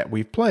systems that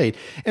we've played?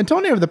 And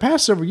Tony, over the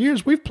past several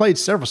years, we've played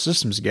several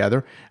systems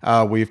together.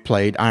 We've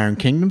played Iron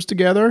Kingdoms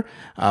together.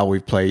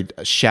 We've played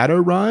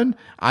Shadowrun.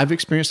 I've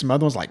experienced some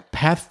other ones like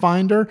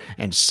Pathfinder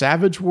and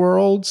Savage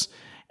Worlds.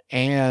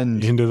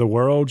 And Into the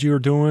World you were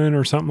doing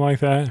or something like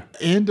that?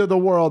 Into the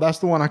World. That's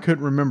the one I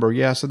couldn't remember.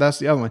 Yeah, so that's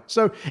the other one.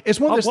 So it's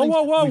one of those things.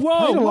 What?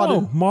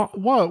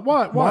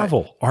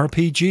 Marvel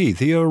RPG,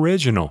 the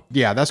original.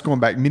 Yeah, that's going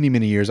back many,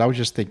 many years. I was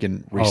just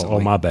thinking recently. Oh,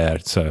 my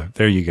bad. So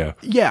there you go.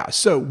 Yeah,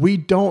 so we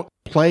don't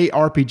play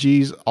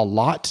RPGs a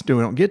lot. We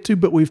don't get to,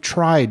 but we've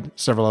tried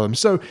several of them.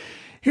 So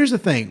here's the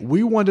thing.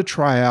 We wanted to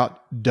try out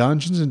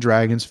Dungeons &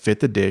 Dragons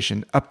 5th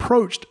edition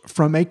approached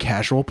from a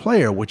casual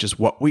player, which is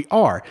what we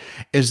are.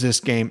 Is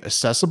this game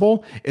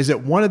accessible? Is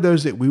it one of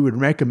those that we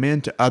would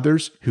recommend to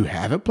others who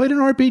haven't played an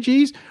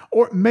RPGs?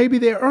 Or maybe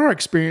they are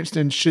experienced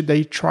and should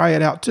they try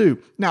it out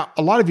too? Now,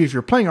 a lot of you, if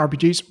you're playing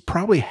RPGs,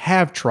 probably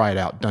have tried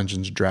out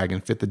Dungeons &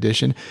 Dragons 5th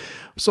edition.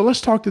 So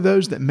let's talk to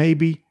those that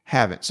maybe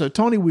haven't. So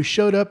Tony, we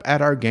showed up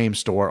at our game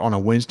store on a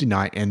Wednesday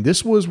night, and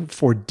this was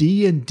for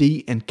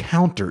D&D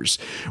Encounters,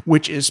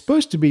 which is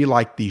supposed to be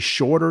like the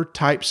shorter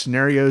type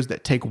scenarios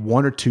that take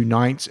 1 or 2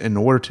 nights in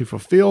order to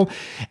fulfill.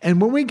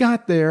 And when we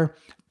got there,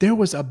 there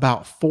was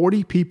about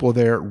 40 people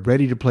there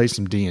ready to play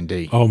some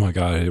D&D. Oh my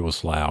God, it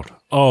was loud.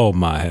 Oh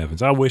my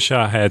heavens. I wish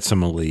I had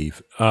some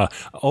leave.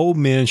 Old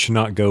men should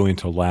not go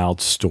into loud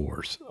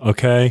stores.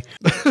 Okay.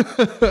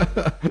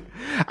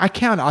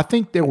 I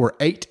think there were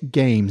 8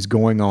 games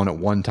going on at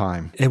one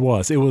time. It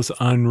was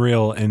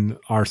unreal. And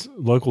our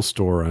local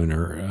store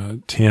owner,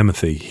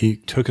 Timothy, he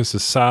took us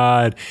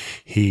aside.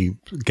 He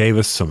gave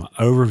us some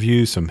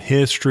overview, some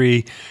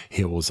history.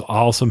 It was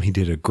awesome. He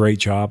did a great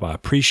job. I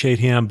appreciate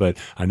him, but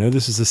I know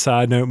this is a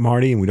side note,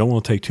 Marty, and we don't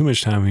want to take too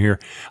much time here.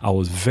 I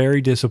was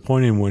very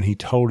disappointed when he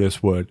told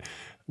us what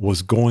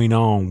was going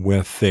on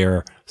with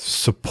their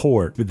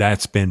support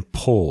that's been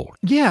pulled.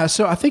 Yeah,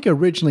 so I think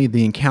originally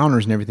the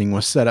encounters and everything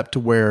was set up to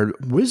where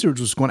Wizards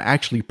was going to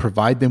actually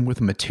provide them with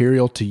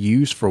material to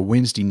use for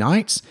Wednesday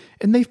nights,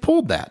 and they've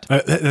pulled that.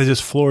 That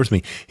just floors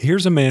me.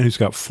 Here's a man who's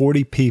got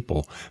 40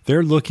 people.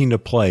 They're looking to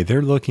play.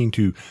 They're looking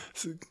to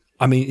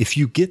I mean, if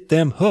you get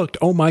them hooked,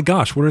 oh my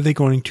gosh, what are they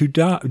going to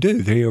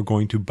do? They are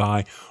going to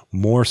buy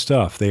more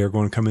stuff. They are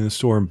going to come in the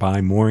store and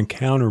buy more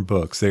encounter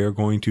books. They are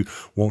going to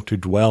want to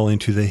dwell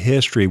into the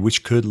history,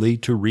 which could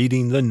lead to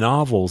reading the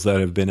novels that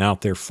have been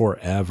out there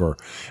forever.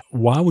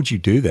 Why would you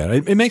do that?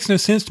 It makes no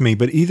sense to me.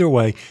 But either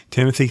way,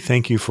 Timothy,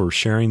 thank you for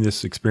sharing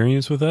this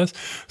experience with us.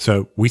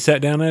 So we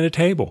sat down at a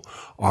table.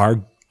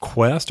 Our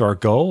quest, our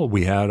goal,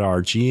 we had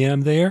our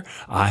GM there.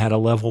 I had a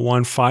level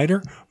 1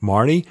 fighter.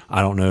 Marty,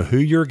 I don't know who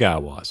your guy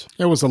was.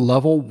 It was a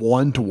level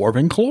 1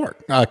 dwarven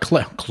clerk.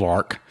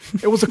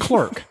 It was a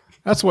clerk.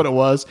 That's what it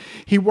was.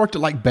 He worked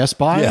at like Best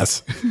Buy.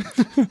 Yes.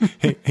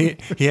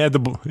 he had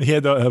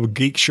the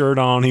geek shirt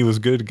on. He was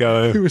good to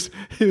go. He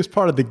was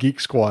part of the geek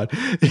squad.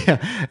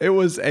 Yeah. It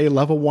was a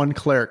level 1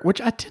 cleric,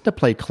 which I tend to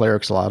play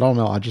clerics a lot. I don't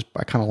know.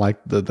 I kind of like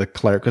the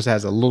cleric because it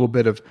has a little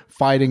bit of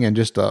fighting and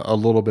just a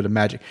little bit of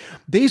magic.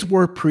 These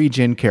were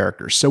pre-gen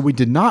characters, so we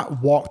did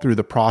not walk through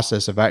the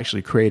process of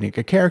actually creating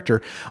a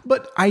character,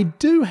 but I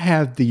do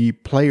have the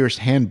player's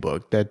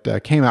handbook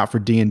that came out for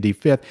D&D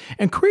 5th,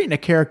 and creating a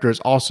character is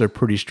also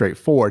pretty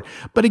straightforward.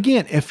 But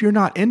again, if you're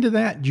not into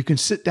that, you can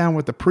sit down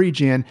with the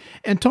pre-gen,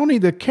 and Tony,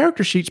 the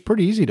character sheet's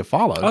pretty easy to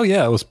follow. Oh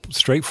yeah, it was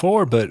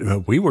straightforward,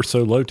 but we were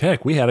so low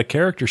tech. We had a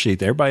character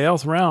sheet. Everybody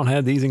else around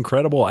had these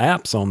incredible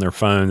apps on their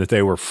phone that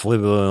they were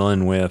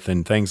fiddling with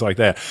and things like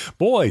that.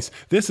 Boys,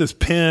 this is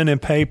pen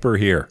and paper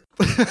here.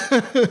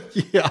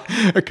 Yeah,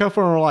 a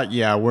couple of them are like,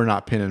 yeah, we're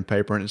not pen and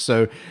paper, and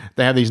so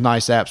they have these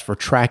nice apps for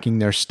tracking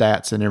their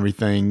stats and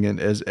everything, and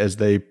as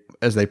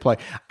they play.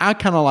 I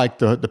kind of like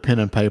the pen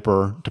and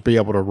paper to be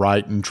able to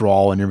write and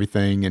draw and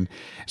everything. And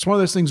it's one of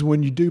those things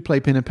when you do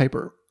play pen and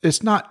paper,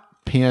 it's not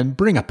pen,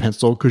 bring a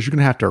pencil because you're going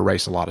to have to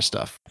erase a lot of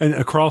stuff. And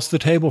across the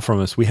table from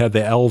us, we had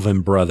the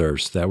Elven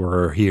brothers that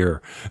were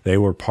here. They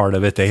were part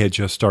of it. They had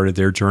just started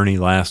their journey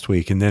last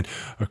week. And then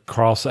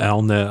across at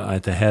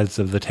the heads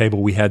of the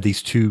table, we had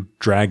these 2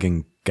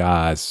 dragon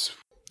guys.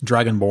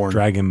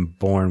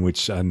 Dragonborn,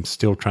 which I'm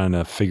still trying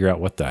to figure out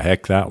what the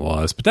heck that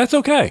was, but that's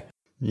okay.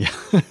 Yeah.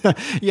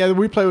 Yeah,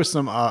 we play with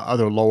some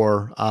other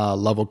lower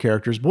level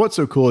characters. But what's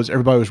so cool is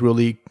everybody was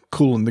really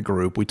cool in the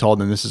group. We told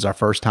them this is our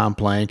first time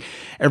playing.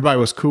 Everybody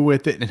was cool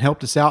with it and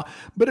helped us out.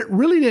 But it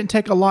really didn't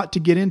take a lot to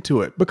get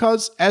into it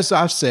because, as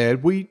I've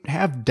said, we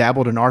have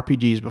dabbled in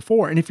RPGs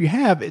before. And if you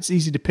have, it's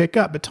easy to pick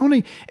up. But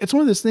Tony, it's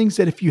one of those things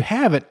that if you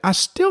haven't, I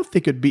still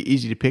think it'd be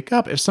easy to pick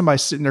up if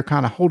somebody's sitting there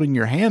kind of holding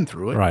your hand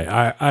through it. Right.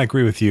 I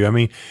agree with you. I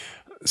mean,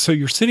 so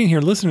you're sitting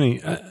here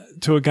listening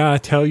to a guy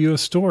tell you a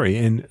story.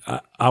 And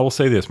I will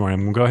say this, Marty,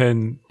 I'm going to go ahead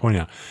and point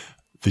out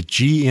the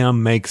GM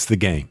makes the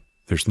game.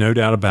 There's no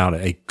doubt about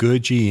it. A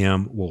good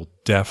GM will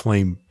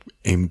definitely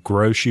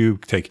engross you.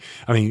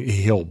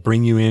 He'll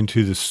bring you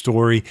into the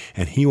story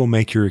and he will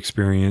make your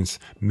experience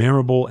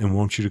memorable and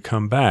want you to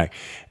come back.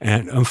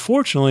 And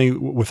unfortunately,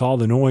 with all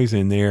the noise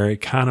in there, it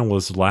kind of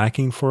was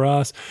lacking for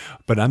us.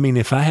 But I mean,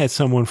 if I had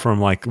someone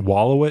from like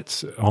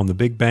Wolowitz on The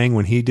Big Bang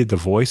when he did the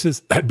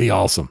voices, that'd be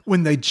awesome.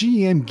 When the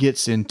GM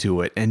gets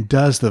into it and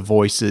does the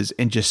voices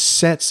and just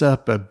sets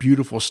up a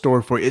beautiful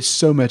story for you, it's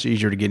so much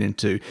easier to get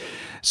into.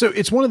 So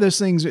it's one of those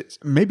things,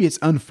 maybe it's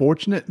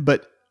unfortunate,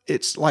 but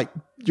it's like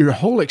your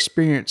whole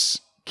experience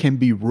can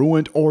be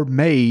ruined or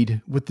made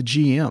with the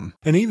GM.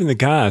 And even the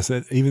guys,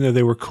 that even though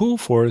they were cool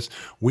for us,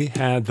 we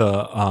had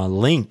the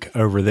Link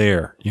over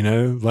there,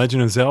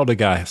 Legend of Zelda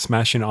guy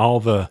smashing all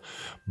the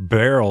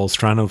barrels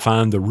trying to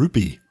find the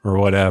rupee or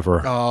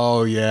whatever.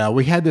 Oh, yeah.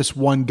 We had this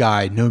one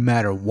guy, no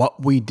matter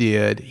what we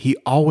did, he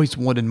always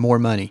wanted more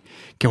money.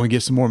 Can we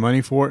get some more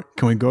money for it?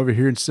 Can we go over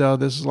here and sell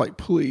this? It's like,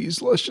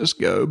 please, let's just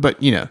go.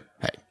 But, hey.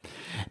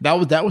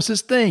 That was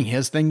his thing.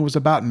 His thing was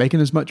about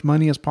making as much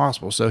money as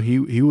possible. So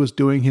he was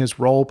doing his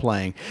role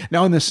playing.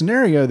 Now, in the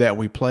scenario that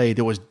we played,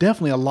 there was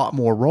definitely a lot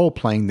more role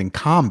playing than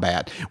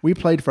combat. We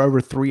played for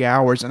over 3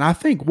 hours, and I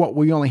think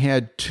we only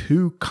had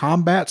 2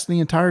 combats the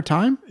entire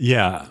time.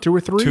 Yeah, 2 or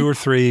 3. 2 or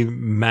 3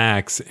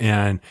 max,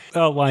 and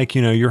felt like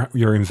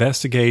you're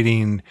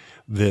investigating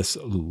this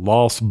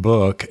lost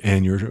book,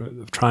 and you're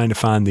trying to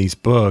find these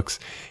books.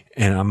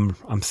 And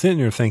I'm sitting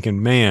there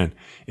thinking, man,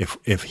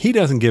 if he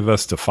doesn't give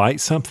us to fight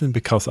something,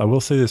 because I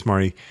will say this,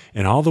 Marty,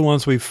 in all the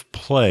ones we've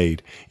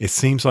played, it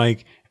seems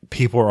like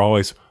people are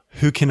always,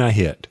 who can I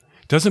hit?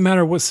 Doesn't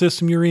matter what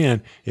system you're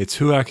in, it's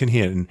who I can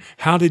hit. And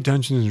how did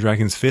Dungeons &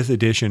 Dragons 5th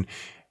edition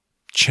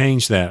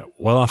change that?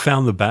 Well, I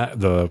found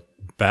the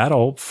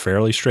battle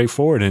fairly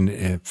straightforward.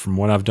 And from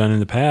what I've done in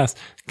the past,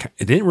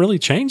 it didn't really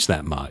change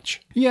that much.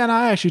 Yeah, and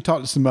I actually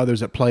talked to some others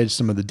that played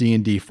some of the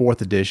D&D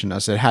 4th edition. I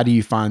said, how do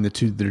you find the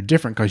two that are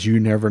different? Because you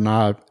and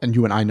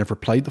I never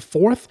played the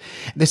 4th.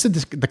 They said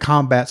the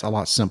combat's a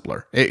lot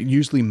simpler. It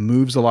usually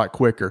moves a lot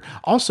quicker.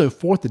 Also,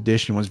 4th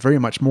edition was very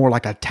much more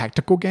like a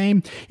tactical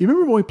game. You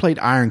remember when we played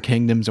Iron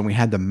Kingdoms and we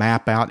had the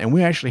map out and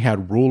we actually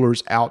had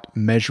rulers out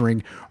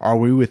measuring, are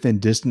we within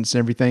distance and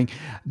everything?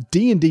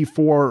 D&D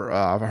 4,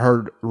 I've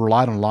heard,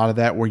 relied on a lot of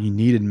that where you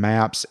needed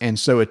maps, and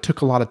so it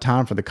took a lot of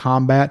time for the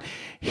combat.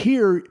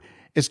 Here,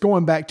 it's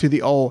going back to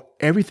the old,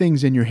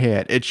 Everything's in your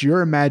head. It's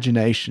your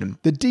imagination.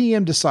 The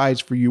DM decides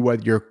for you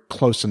whether you're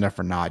close enough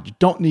or not. You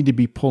don't need to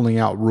be pulling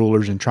out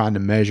rulers and trying to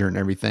measure and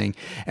everything.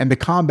 And the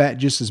combat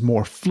just is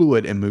more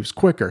fluid and moves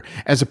quicker.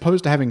 As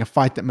opposed to having a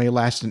fight that may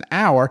last an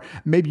hour,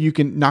 maybe you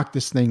can knock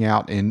this thing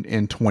out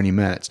in 20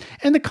 minutes.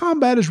 And the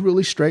combat is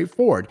really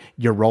straightforward.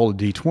 You roll a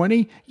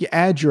d20, you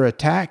add your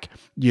attack,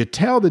 you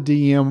tell the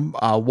DM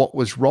what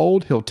was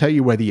rolled. He'll tell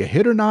you whether you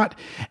hit or not.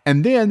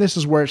 And then this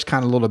is where it's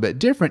kind of a little bit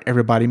different.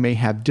 Everybody may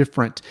have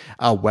different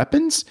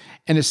weapons.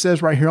 And it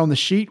says right here on the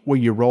sheet where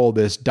you roll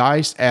this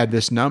dice, add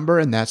this number,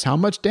 and that's how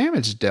much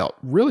damage is dealt.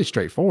 Really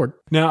straightforward.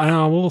 Now, and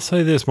I will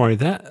say this, Marty,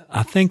 that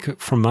I think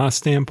from my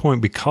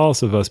standpoint,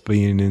 because of us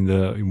being in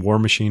the War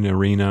Machine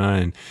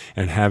arena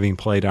and having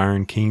played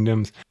Iron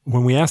Kingdoms,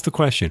 when we ask the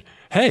question,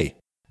 hey,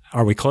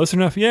 are we close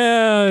enough?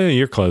 Yeah,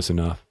 you're close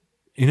enough.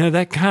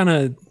 That kind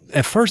of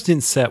at first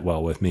didn't set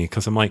well with me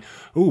because I'm like,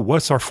 ooh,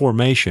 what's our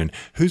formation?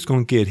 Who's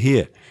going to get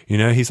hit?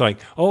 He's like,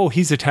 oh,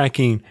 he's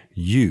attacking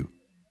you.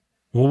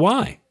 Well,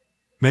 why?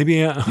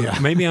 Maybe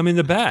I'm in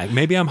the back.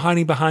 Maybe I'm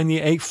hiding behind the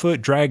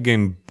 8-foot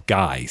dragon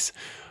guys.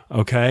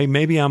 Okay,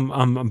 maybe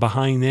I'm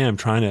behind them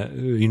trying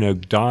to,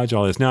 dodge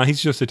all this. Now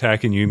he's just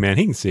attacking you, man.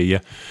 He can see you.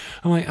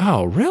 I'm like,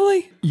 oh,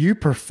 really? You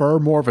prefer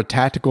more of a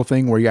tactical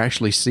thing where you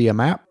actually see a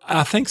map?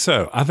 I think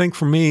so. I think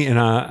for me, and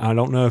I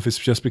don't know if it's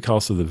just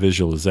because of the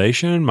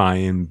visualization,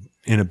 my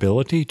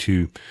inability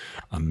to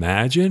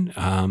imagine,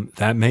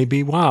 that may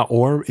be why.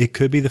 Or it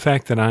could be the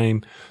fact that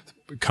I'm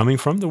coming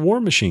from the War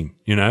Machine,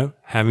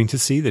 having to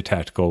see the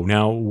tactical.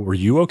 Now, were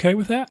you okay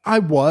with that?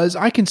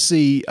 I can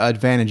see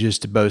advantages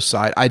to both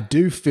sides. I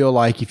do feel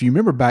like if you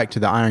remember back to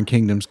the Iron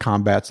Kingdoms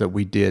combats that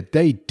we did,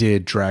 they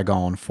did drag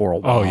on for a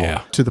while. Oh,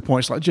 yeah. To the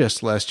point, it's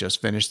like, let's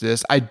just finish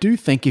this. I do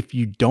think if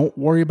you don't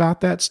worry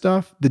about that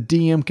stuff, the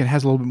DM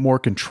has a little bit more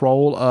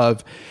control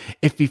of,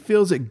 if he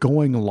feels it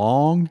going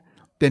long,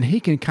 then he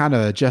can kind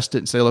of adjust it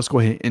and say, let's go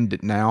ahead and end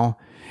it now.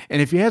 And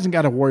if he hasn't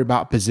got to worry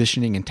about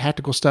positioning and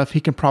tactical stuff,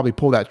 he can probably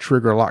pull that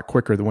trigger a lot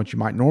quicker than what you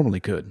might normally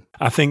could.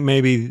 I think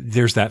maybe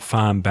there's that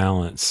fine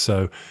balance.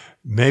 So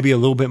maybe a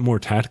little bit more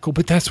tactical,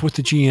 but that's what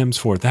the GM's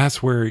for.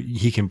 That's where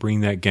he can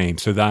bring that game.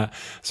 So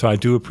I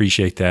do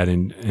appreciate that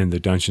in the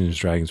Dungeons and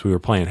Dragons. We were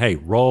playing, hey,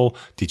 roll.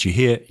 Did you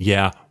hit?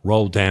 Yeah.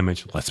 Roll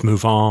damage. Let's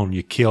move on.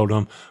 You killed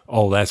them.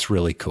 Oh, that's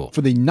really cool. For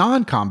the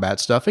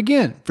non-combat stuff,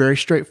 again, very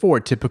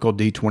straightforward, typical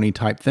D20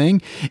 type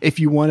thing. If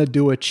you want to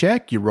do a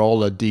check, you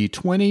roll a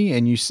D20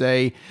 and you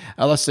say,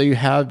 let's say you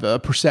have a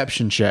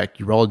perception check.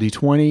 You roll a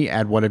D20,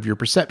 add whatever your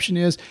perception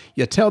is.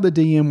 You tell the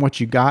DM what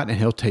you got and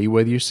he'll tell you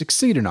whether you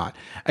succeed or not.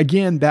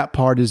 Again, that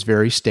part is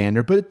very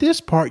standard, but at this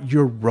part,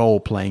 you're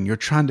role playing. You're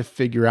trying to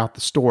figure out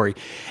the story.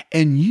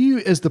 And you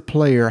as the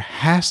player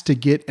has to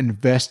get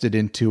invested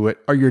into it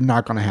or you're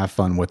not going to have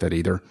fun with it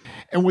either.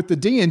 And with the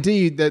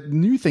D&D, the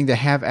new thing they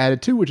have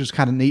added too, which is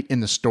kind of neat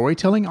in the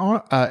storytelling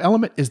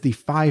element, is the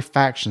 5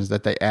 factions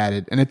that they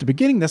added. And at the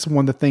beginning, that's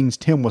one of the things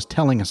Tim was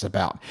telling us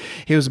about.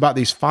 It was about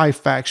these 5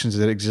 factions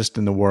that exist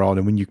in the world.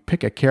 And when you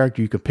pick a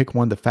character, you can pick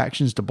one of the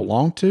factions to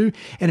belong to.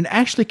 And it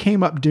actually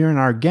came up during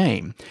our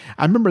game.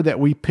 I remember that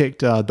we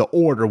picked the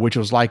Order, which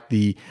was like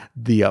the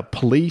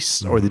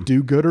police or the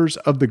do-gooders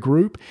of the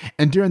group.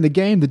 And during the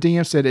game, the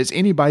DM said, is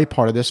anybody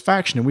part of this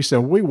faction? And we said,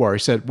 we were. He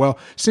said, well,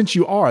 since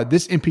you are,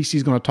 this NPC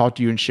is going to talk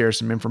to you and share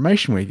some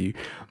information with you.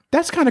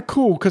 That's kind of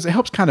cool because it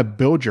helps kind of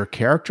build your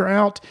character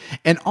out.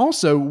 And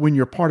also, when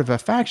you're part of a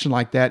faction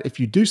like that, if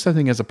you do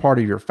something as a part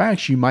of your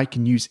faction, you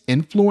can use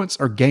influence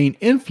or gain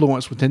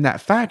influence within that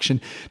faction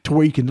to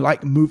where you can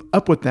move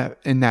up with that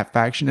in that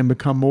faction and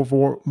become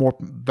more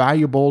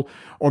valuable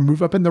or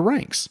move up in the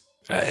ranks.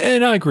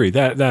 And I agree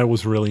that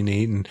was really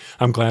neat. And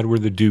I'm glad we're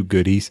the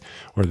do-goodies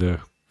or the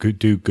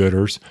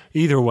do-gooders.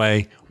 Either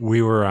way,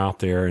 we were out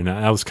there, and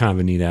that was kind of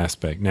a neat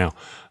aspect. Now,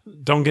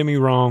 don't get me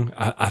wrong.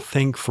 I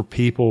think for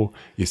people,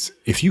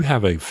 if you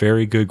have a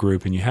very good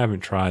group and you haven't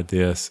tried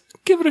this,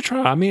 give it a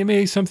try. I mean, it may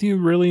be something you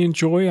really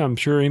enjoy. I'm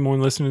sure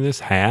anyone listening to this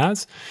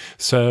has.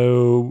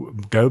 So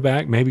go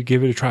back, maybe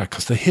give it a try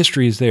because the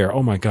history is there.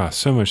 Oh my gosh,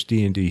 so much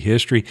D&D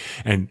history.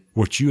 And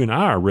what you and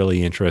I are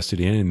really interested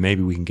in, and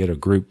maybe we can get a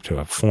group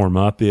to form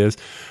up, is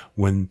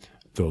when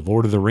the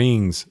Lord of the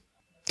Rings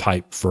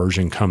type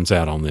version comes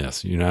out on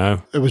this,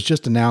 It was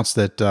just announced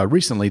that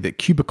recently that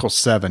Cubicle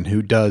 7,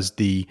 who does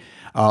the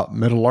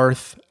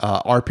Middle-earth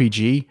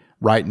RPG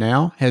right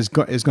now, is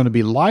going to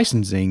be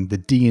licensing the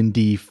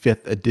D&D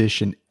 5th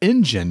edition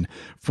engine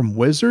from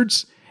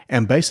Wizards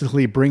and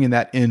basically bringing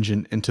that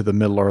engine into the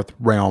Middle-earth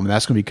realm. And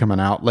that's going to be coming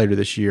out later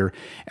this year.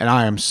 And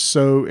I am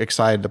so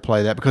excited to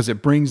play that because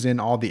it brings in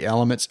all the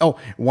elements. Oh,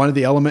 one of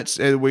the elements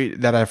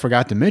that I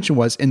forgot to mention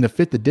was in the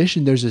 5th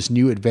edition, there's this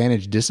new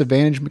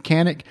advantage-disadvantage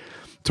mechanic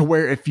to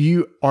where if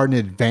you are an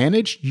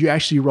advantage, you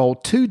actually roll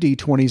 2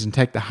 D20s and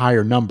take the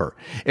higher number.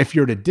 If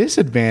you're at a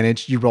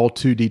disadvantage, you roll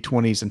 2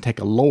 D20s and take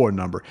a lower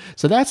number.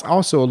 So that's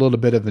also a little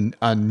bit of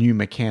a new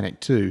mechanic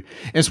too.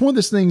 And it's one of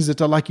those things that,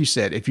 like you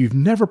said, if you've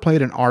never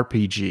played an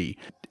RPG,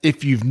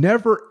 if you've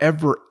never,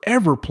 ever,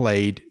 ever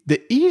played,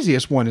 the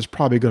easiest one is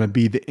probably going to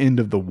be the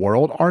End of the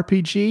World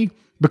RPG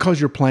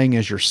because you're playing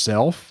as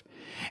yourself.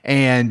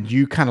 and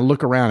you kind of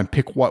look around and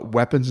pick what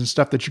weapons and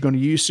stuff that you're going to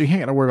use. So you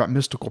ain't got to worry about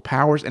mystical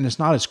powers, and it's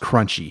not as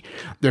crunchy.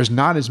 There's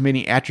not as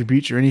many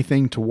attributes or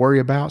anything to worry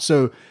about.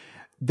 So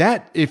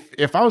that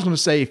if I was going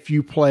to say, if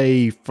you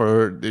play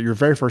for your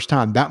very first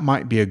time, that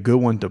might be a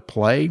good one to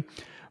play.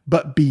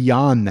 But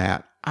beyond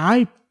that,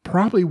 I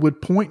probably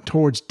would point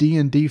towards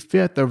D&D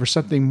 5th over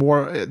something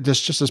more that's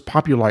just as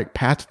popular like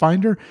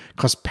Pathfinder,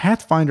 because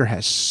Pathfinder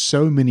has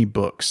so many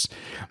books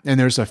and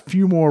there's a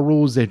few more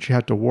rules that you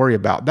have to worry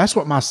about. That's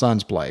what my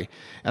sons play,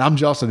 and I'm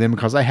jealous of them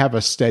because they have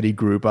a steady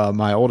group.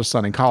 My oldest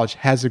son in college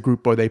has a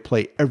group where they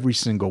play every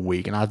single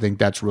week, and I think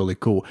that's really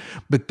cool.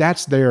 But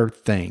that's their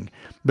thing.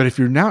 But if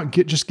you're now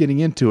just getting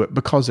into it,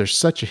 because there's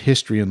such a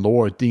history and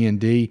lore of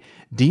D&D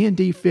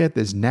 5th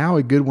is now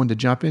a good one to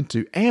jump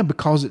into. And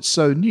because it's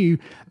so new,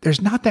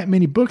 there's not that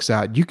many books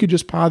out. You could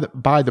just buy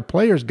the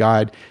player's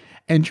guide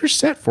and you're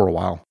set for a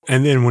while.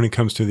 And then when it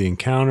comes to the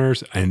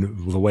encounters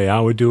and the way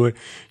I would do it,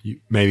 you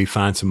maybe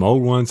find some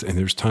old ones, and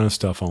there's a ton of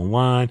stuff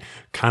online,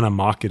 kind of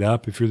mock it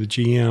up if you're the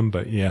GM.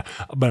 But yeah,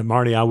 but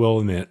Marty, I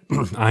will admit,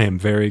 I am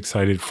very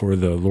excited for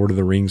the Lord of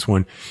the Rings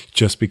one,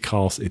 just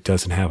because it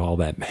doesn't have all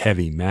that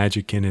heavy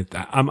magic in it.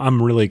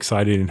 I'm really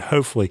excited, and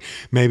hopefully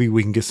maybe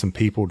we can get some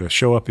people to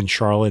show up in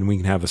Charlotte and we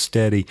can have a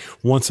steady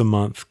once a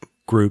month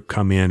group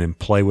come in and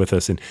play with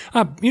us. And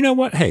you know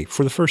what? Hey,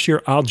 for the first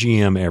year, I'll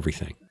GM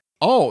everything.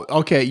 Oh,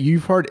 okay.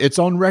 You've heard it's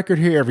on record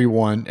here,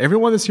 everyone.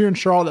 Everyone that's here in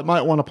Charlotte that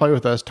might want to play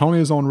with us, Tony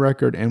is on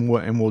record and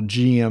will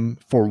GM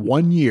for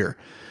 1 year.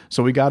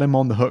 So we got him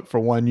on the hook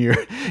for 1 year.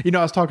 You know,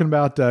 I was talking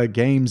about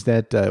games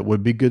that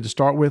would be good to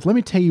start with. Let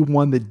me tell you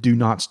one that do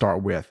not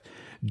start with.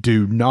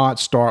 Do not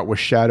start with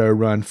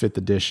Shadowrun 5th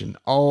edition.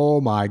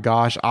 Oh my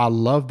gosh. I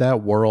love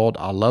that world.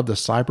 I love the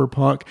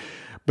cyberpunk,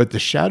 but the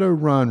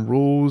Shadowrun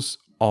rules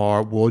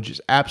will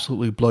just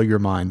absolutely blow your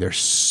mind. There's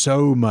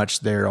so much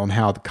there on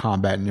how the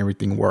combat and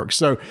everything works.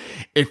 So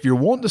if you're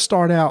wanting to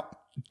start out,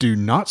 do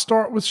not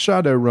start with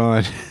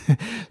Shadowrun.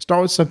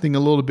 Start with something a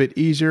little bit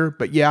easier.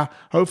 But yeah,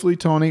 hopefully,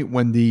 Tony,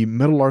 when the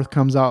Middle Earth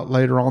comes out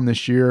later on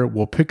this year,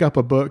 we'll pick up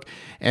a book.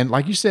 And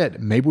like you said,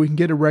 maybe we can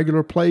get a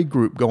regular play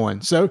group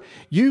going. So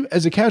you,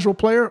 as a casual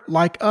player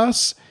like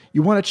us,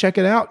 you want to check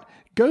it out,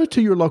 go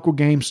to your local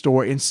game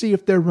store and see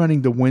if they're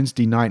running the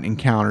Wednesday night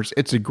encounters.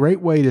 It's a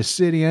great way to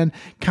sit in,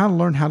 kind of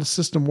learn how the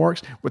system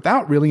works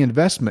without really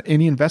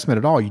any investment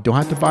at all. You don't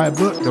have to buy a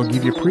book. They'll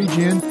give you a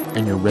pre-gen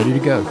and you're ready to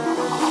go.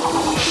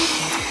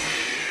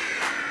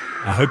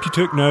 I hope you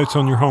took notes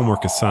on your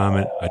homework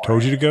assignment. I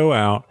told you to go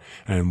out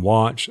and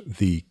watch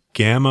the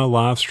Gamma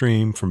live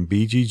stream from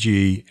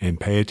BGG and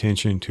pay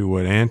attention to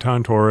what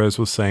Anton Torres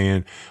was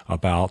saying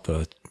about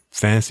the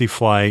Fantasy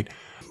Flight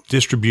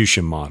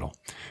distribution model,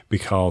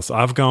 because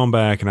I've gone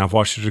back and I've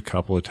watched it a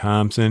couple of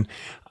times. And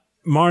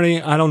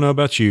Marty, I don't know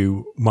about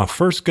you, my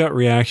first gut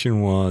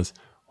reaction was,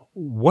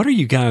 what are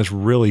you guys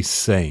really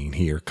saying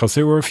here? Because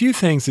there were a few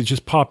things that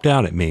just popped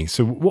out at me.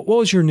 So what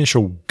was your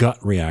initial gut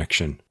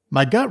reaction?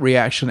 My gut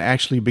reaction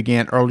actually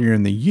began earlier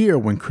in the year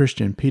when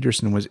Christian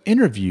Peterson was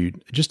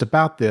interviewed just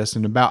about this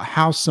and about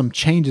how some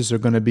changes are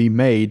going to be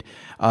made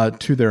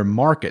to their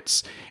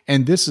markets.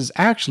 And this is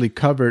actually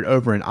covered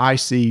over in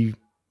ICV2.com?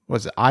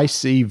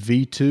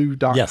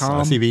 Yes,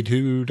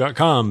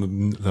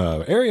 ICV2.com,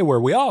 the area where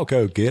we all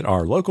go get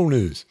our local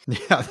news.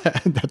 Yeah,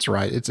 that's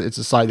right. It's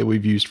a site that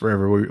we've used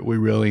forever. We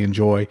really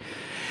enjoy.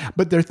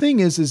 But their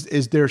thing is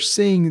they're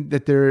seeing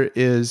that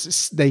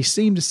they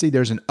seem to see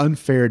there's an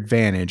unfair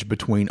advantage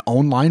between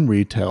online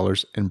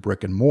retailers and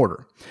brick and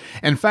mortar.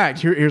 In fact,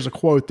 here's a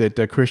quote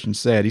that Christian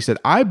said. He said,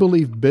 "I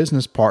believe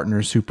business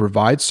partners who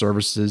provide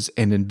services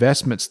and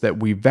investments that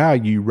we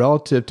value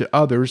relative to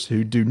others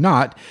who do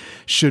not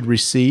should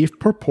receive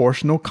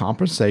proportional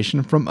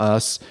compensation from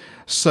us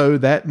so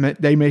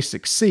that they may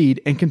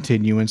succeed and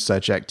continue in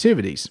such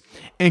activities.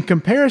 In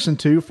comparison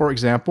to, for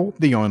example,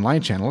 the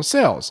online channel it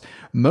sells,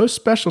 most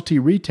specialty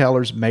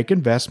retailers make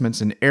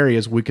investments in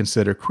areas we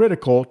consider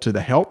critical to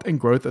the health and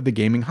growth of the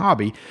gaming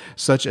hobby,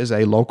 such as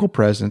a local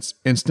presence,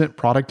 instant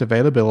product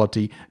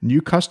availability,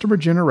 new customer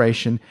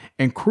generation,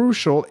 and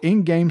crucial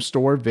in-game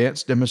store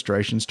events,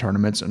 demonstrations,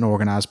 tournaments, and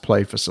organized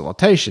play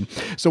facilitation."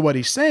 So what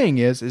he's saying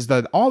is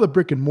that all the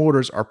brick and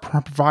mortars are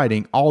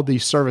providing all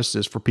these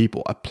services for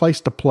people, a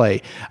place to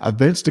play,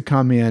 events to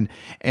come in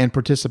and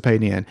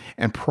participate in,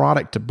 and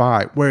product to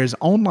buy, whereas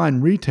online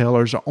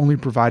retailers are only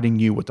providing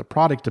you with the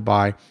product to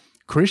buy.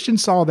 Christian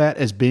saw that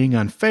as being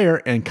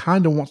unfair and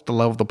kind of wants to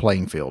level the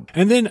playing field.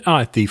 And then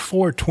at the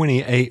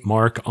 428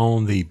 mark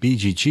on the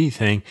BGG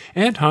thing,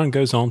 Anton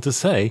goes on to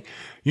say,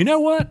 you know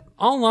what?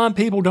 Online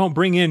people don't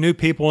bring in new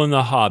people in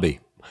the hobby.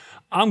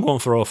 I'm going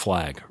to throw a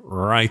flag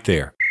right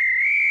there.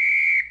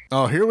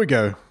 Oh, here we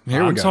go.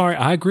 I'm sorry.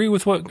 I agree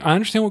with I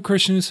understand what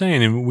Christian is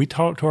saying. And we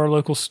talked to our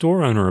local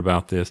store owner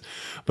about this.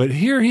 But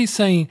here he's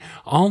saying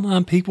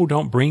online people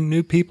don't bring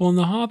new people in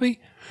the hobby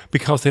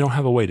because they don't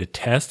have a way to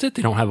test it.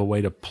 They don't have a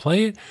way to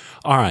play it.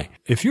 All right.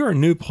 If you're a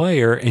new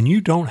player and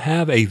you don't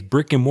have a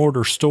brick and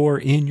mortar store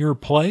in your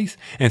place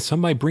and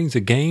somebody brings a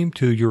game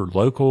to your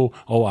local,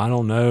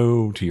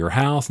 to your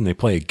house and they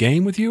play a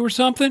game with you or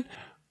something,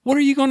 what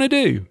are you going to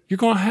do? You're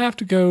going to have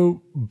to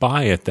go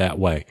buy it that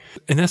way.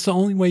 And that's the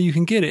only way you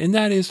can get it. And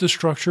that is the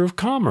structure of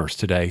commerce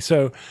today.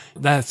 So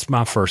that's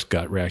my first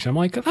gut reaction. I'm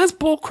like, that's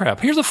bullcrap.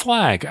 Here's a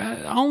flag.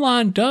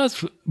 Online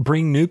does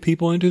bring new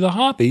people into the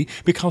hobby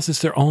because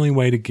it's their only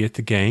way to get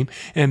the game.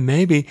 And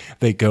maybe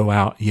they go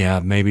out.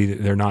 Yeah, maybe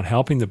they're not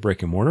helping the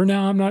brick and mortar.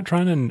 Now, I'm not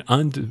trying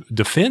to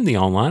defend the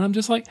online. I'm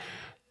just like,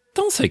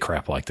 don't say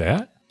crap like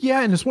that.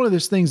 Yeah, and it's one of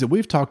those things that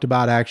we've talked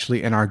about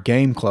actually in our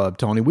game club,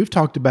 Tony. We've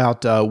talked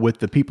about with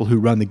the people who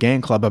run the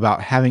game club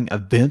about having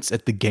events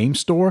at the game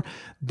store.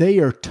 They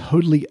are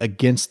totally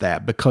against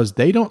that because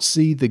they don't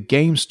see the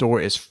game store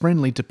as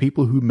friendly to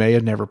people who may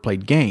have never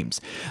played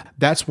games.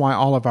 That's why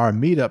all of our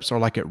meetups are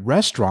like at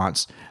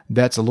restaurants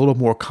that's a little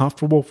more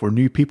comfortable for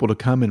new people to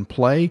come and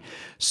play.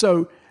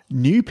 So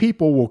new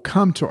people will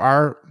come to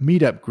our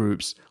meetup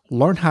groups,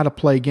 learn how to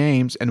play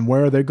games, and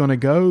where they're going to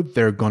go,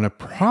 they're going to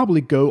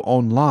probably go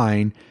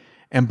online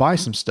and buy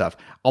some stuff.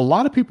 A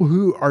lot of people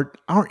who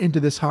aren't into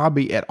this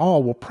hobby at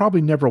all will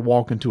probably never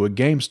walk into a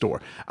game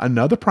store.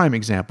 Another prime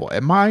example,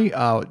 at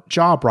my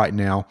job right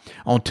now,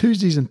 on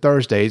Tuesdays and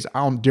Thursdays,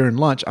 during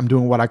lunch, I'm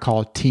doing what I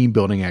call team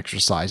building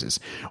exercises,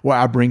 where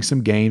I bring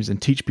some games and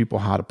teach people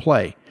how to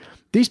play.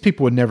 These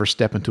people would never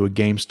step into a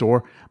game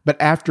store, but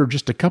after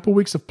just a couple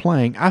weeks of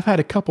playing, I've had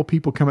a couple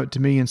people come up to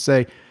me and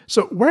say,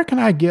 so where can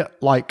I get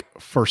like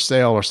for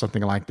sale or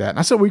something like that? And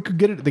I said, we could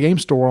get it at the game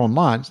store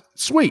online.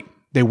 Sweet.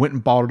 They went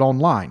and bought it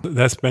online.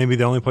 That's maybe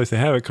the only place they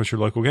have it because your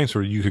local game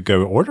store. You could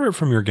go order it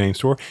from your game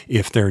store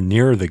if they're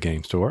near the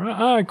game store.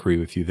 I agree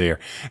with you there.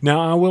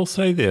 Now, I will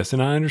say this,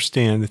 and I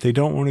understand that they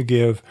don't want to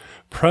give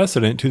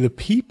precedent to the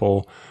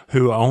people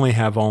who only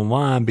have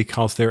online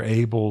because they're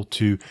able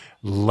to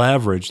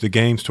leverage the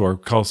game store.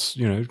 Because,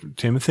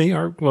 Timothy,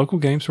 our local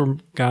game store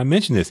guy,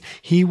 mentioned this.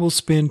 He will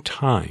spend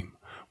time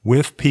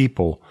with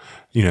people,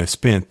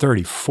 spend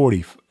 30,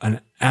 40,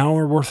 an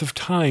hour worth of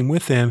time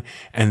with them.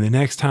 And the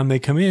next time they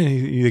come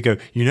in, they go,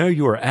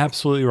 you are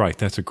absolutely right.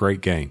 That's a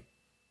great game.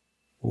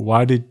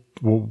 Why didn't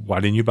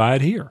you buy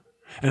it here?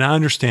 And I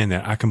understand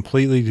that. I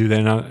completely do that.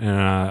 And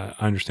I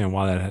understand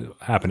why that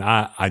happened.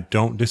 I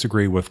don't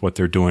disagree with what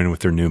they're doing with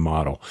their new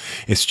model.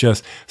 It's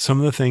just some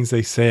of the things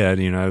they said,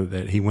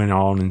 that he went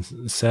on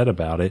and said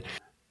about it,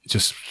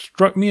 just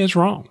struck me as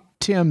wrong.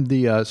 Tim,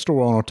 the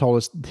store owner, told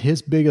us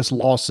his biggest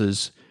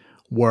losses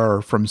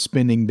were from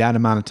spending that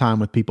amount of time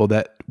with people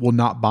that will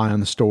not buy on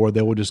the store.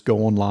 They will just go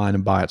online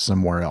and buy it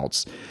somewhere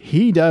else.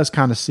 He does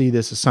kind of see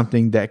this as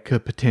something that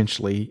could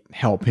potentially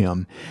help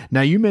him.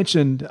 Now, you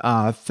mentioned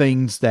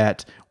things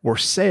that were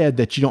said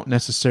that you don't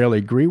necessarily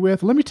agree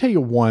with. Let me tell you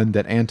one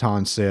that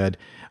Anton said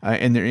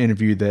in their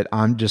interview that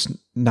I'm just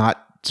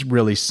not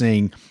really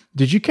seeing.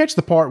 Did you catch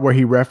the part where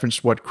he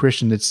referenced what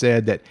Christian had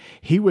said, that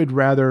he would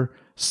rather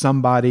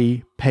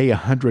somebody pay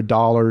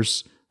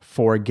 $100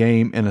 for a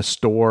game in a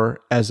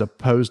store as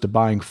opposed to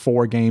buying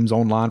 4 games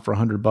online for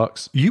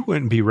 $100? You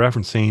wouldn't be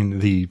referencing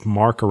the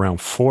mark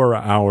around 4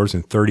 hours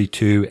and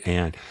 32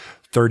 and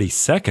 30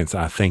 seconds,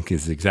 I think,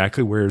 is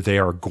exactly where they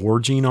are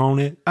gorging on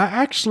it.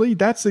 Actually,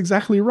 that's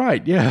exactly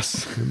right.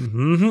 Yes.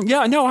 Mm-hmm.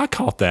 Yeah, no, I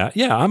caught that.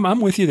 Yeah,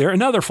 I'm with you there.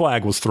 Another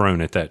flag was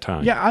thrown at that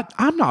time. Yeah,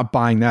 I'm not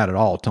buying that at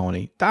all,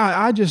 Tony.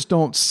 I just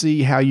don't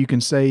see how you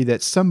can say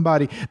that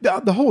somebody...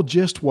 The whole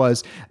gist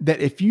was that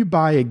if you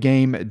buy a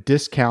game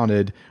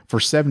discounted for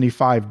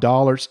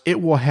 $75,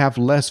 it will have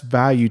less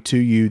value to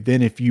you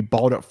than if you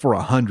bought it for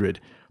 $100.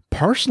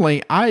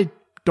 Personally, I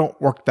don't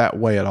work that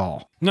way at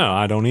all. No,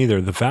 I don't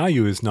either. The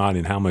value is not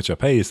in how much I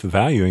pay. It's the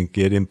value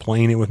in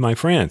playing it with my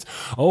friends.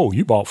 Oh,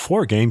 you bought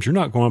 4 games. You're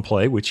not going to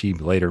play, which he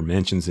later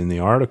mentions in the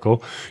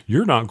article.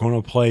 You're not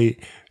going to play.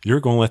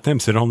 You're going to let them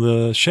sit on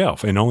the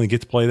shelf and only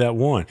get to play that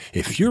one.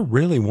 If you're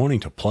really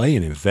wanting to play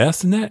and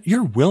invest in that,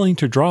 you're willing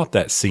to drop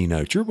that C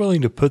note. You're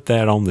willing to put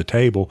that on the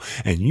table,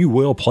 and you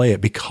will play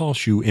it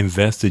because you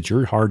invested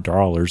your hard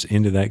dollars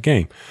into that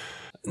game.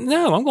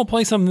 No, I'm going to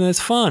play something that's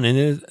fun and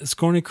it's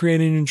going to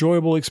create an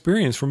enjoyable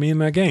experience for me in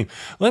my game.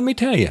 Let me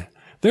tell you,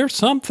 there's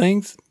some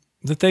things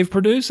that they've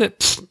produced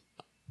that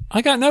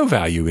I got no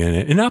value in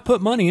it, and I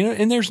put money in it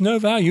and there's no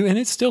value and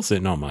it's still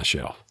sitting on my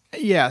shelf.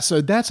 Yeah,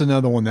 so that's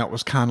another one that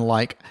was kind of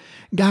like,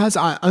 guys,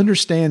 I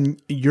understand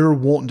you're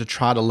wanting to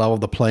try to level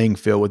the playing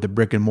field with the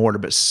brick and mortar,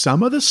 but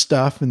some of the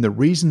stuff and the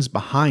reasons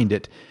behind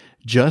it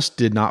just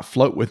did not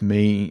float with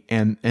me,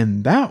 and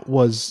that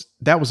was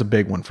a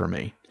big one for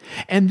me.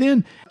 And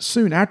then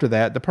soon after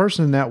that, the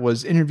person that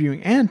was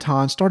interviewing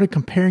Anton started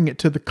comparing it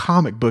to the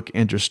comic book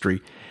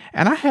industry.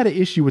 And I had an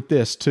issue with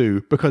this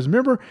too, because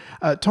remember,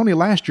 Tony,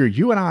 last year,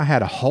 you and I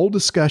had a whole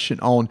discussion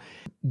on,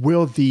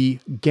 will the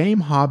game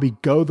hobby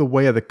go the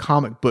way of the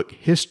comic book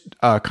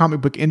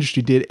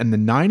industry did in the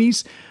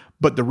 90s?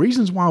 But the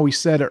reasons why we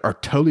said it are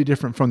totally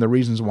different from the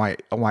reasons why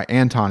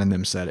Anton and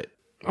them said it.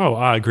 Oh,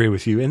 I agree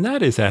with you. And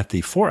that is at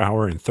the 4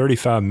 hour and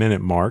 35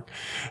 minute mark.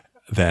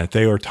 that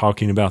they are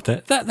talking about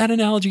that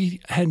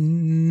analogy had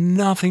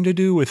nothing to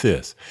do with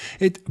this.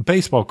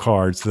 Baseball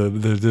cards, the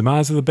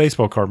demise of the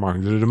baseball card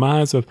market, the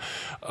demise of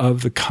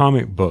the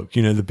comic book,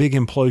 the big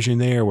implosion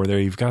there where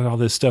you've got all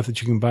this stuff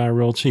that you can buy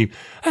real cheap.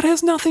 That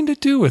has nothing to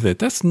do with it.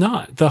 That's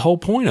not the whole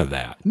point of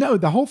that. No,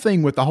 the whole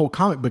thing with the whole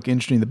comic book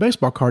industry and the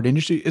baseball card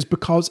industry is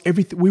because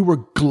we were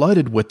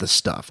glutted with the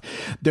stuff.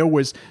 There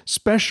was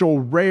special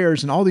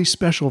rares and all these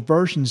special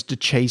versions to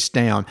chase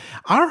down.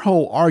 Our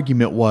whole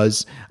argument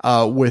was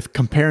with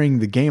comparing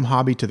the game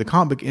hobby to the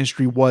comic book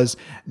industry was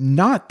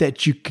not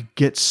that you could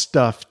get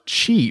stuff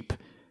cheap.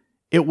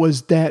 It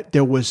was that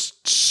there was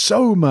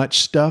so much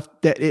stuff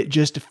that it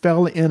just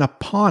fell in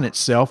upon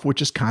itself,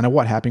 which is kind of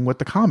what happened with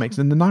the comics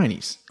in the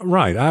 90s.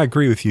 Right. I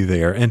agree with you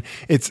there. And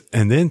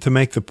then to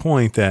make the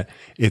point that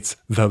it's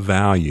the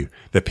value,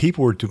 that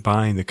people were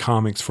buying the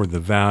comics for the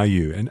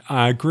value. And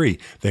I agree.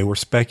 They were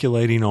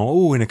speculating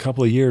on, in a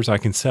couple of years I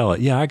can sell it.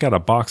 Yeah, I got a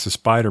box of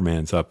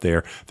Spider-Mans up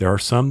there. There are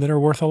some that are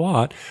worth a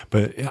lot,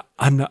 but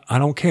I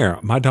don't care.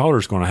 My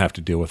daughter's going to have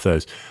to deal with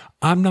those.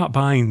 I'm not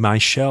buying my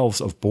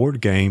shelves of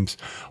board games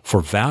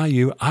for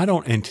value. I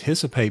don't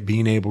anticipate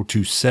being able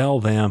to sell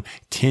them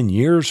 10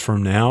 years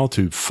from now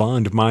to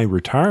fund my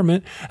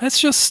retirement. That's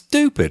just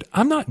stupid.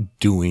 I'm not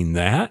doing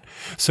that.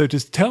 So to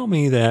tell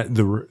me that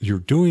you're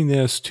doing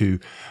this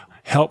to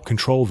help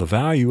control the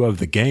value of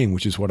the game,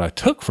 which is what I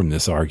took from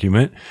this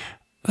argument,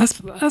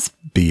 that's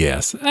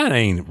BS. That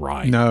ain't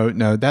right.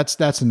 No,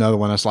 that's another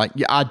one. It's like,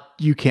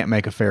 you can't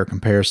make a fair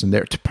comparison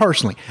there.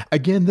 Personally,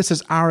 again, this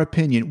is our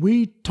opinion.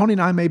 Tony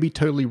and I may be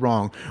totally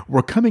wrong.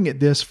 We're coming at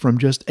this from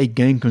just a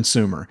game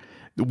consumer.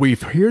 We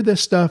hear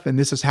this stuff, and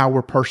this is how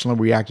we're personally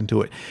reacting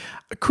to it.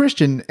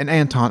 Christian and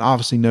Anton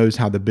obviously knows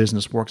how the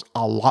business works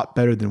a lot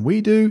better than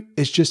we do.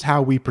 It's just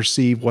how we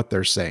perceive what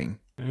they're saying.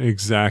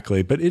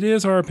 Exactly. But it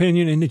is our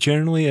opinion, and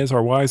generally, as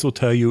our wives will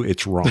tell you,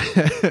 it's wrong.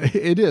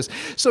 It is.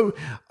 So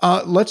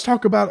let's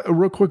talk about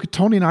real quick.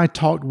 Tony and I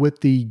talked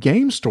with the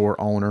game store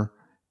owner.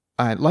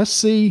 Let's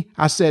see.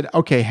 I said,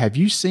 okay, have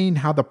you seen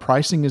how the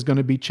pricing is going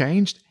to be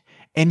changed?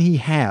 And he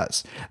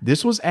has.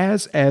 This was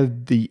as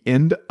of the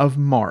end of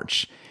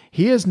March.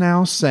 He is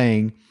now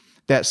saying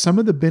that some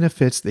of the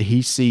benefits that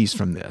he sees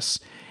from this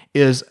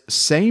is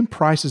same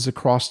prices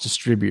across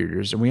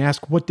distributors. And we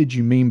asked, what did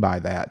you mean by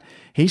that?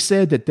 He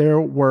said that there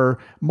were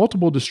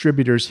multiple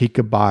distributors he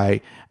could buy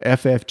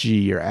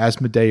FFG or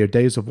Asmodee or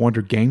Days of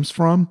Wonder games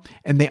from,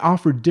 and they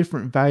offered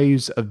different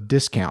values of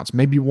discounts.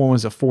 Maybe one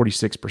was at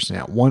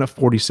 46%, one at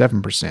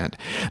 47%.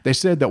 They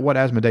said that what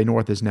Asmodee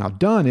North has now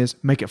done is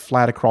make it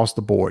flat across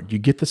the board. You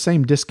get the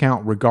same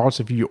discount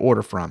regardless of who you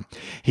order from.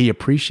 He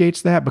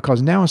appreciates that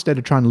because now instead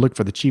of trying to look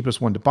for the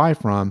cheapest one to buy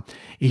from,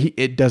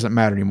 it doesn't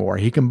matter anymore.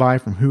 He can buy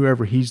from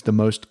whoever he's the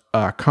most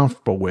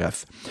comfortable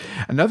with.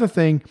 Another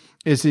thing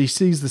is he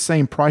sees the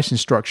same pricing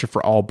structure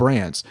for all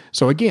brands.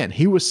 So again,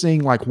 he was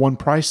seeing like one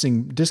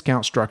pricing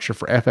discount structure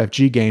for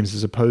FFG games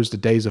as opposed to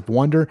Days of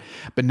Wonder.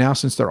 But now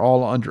since they're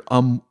all under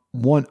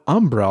one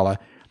umbrella,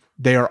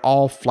 they are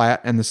all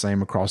flat and the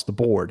same across the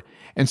board.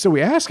 And so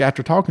we asked,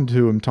 after talking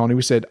to him, Tony,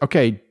 we said,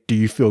 okay, do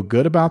you feel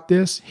good about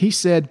this? He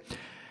said,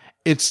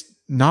 it's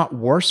not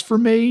worse for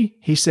me.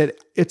 He said,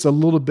 it's a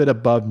little bit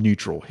above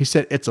neutral. He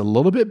said, it's a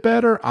little bit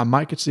better. I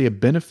might could see a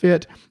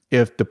benefit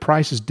if the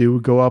prices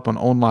do go up on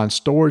online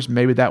stores.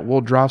 Maybe that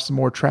will drive some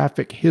more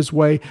traffic his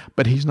way,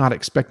 but he's not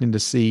expecting to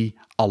see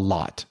a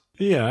lot.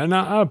 Yeah, and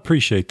I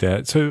appreciate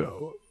that.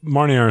 So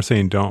Marnie and I are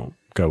saying don't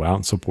go out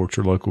and support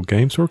your local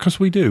game store, because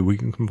we do. We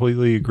can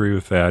completely agree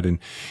with that. And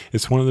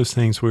it's one of those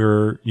things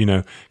where,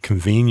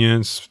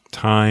 convenience,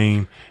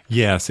 time.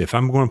 Yes, if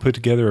I'm going to put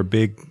together a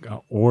big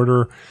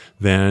order,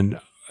 then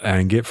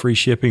and get free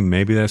shipping,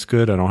 maybe that's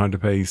good. I don't have to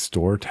pay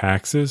store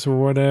taxes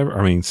or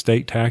whatever.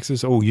 State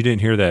taxes. Oh, you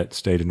didn't hear that,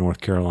 state of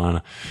North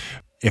Carolina.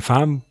 If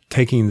I'm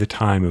taking the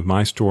time of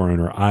my store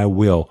owner, I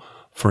will,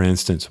 for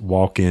instance,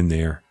 walk in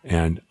there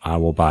and I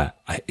will buy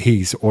it.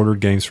 He's ordered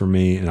games for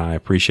me, and I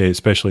appreciate it,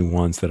 especially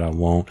ones that I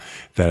won't,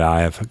 that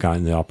I have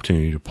gotten the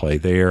opportunity to play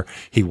there.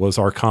 He was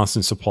our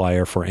constant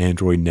supplier for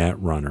Android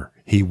Netrunner.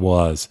 He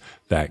was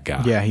that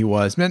guy. Yeah, he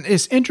was. Man,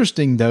 it's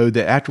interesting, though,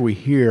 that after we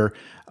hear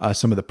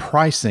some of the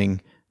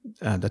pricing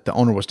that the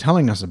owner was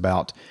telling us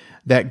about,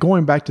 that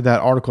going back to that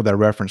article that I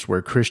referenced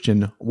where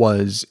Christian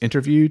was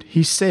interviewed,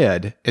 he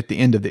said at the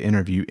end of the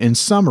interview, in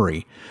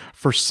summary,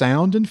 for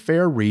sound and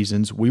fair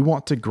reasons, we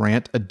want to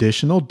grant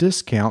additional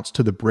discounts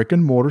to the brick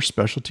and mortar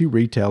specialty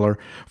retailer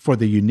for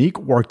the unique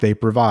work they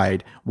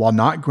provide, while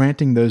not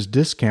granting those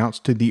discounts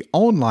to the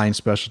online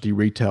specialty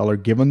retailer,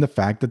 given the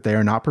fact that they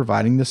are not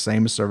providing the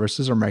same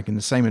services or making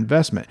the same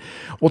investment.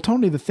 Well,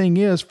 Tony, the thing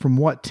is, from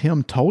what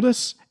Tim told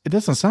us, it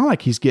doesn't sound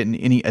like he's getting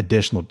any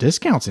additional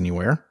discounts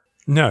anywhere.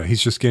 No,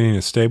 he's just getting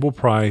a stable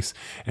price,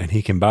 and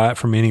he can buy it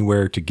from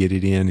anywhere to get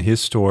it in his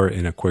store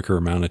in a quicker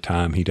amount of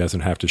time. He doesn't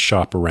have to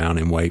shop around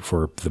and wait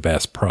for the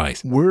best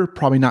price. We're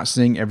probably not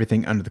seeing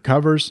everything under the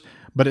covers,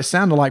 but it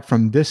sounded like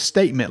from this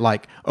statement,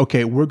 like,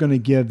 okay, we're going to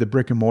give the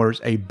brick and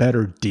mortars a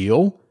better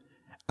deal.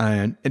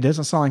 And it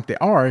doesn't sound like they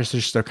are. It's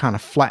just they're kind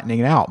of flattening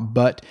it out.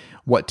 But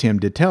what Tim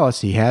did tell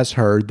us, he has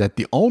heard that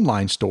the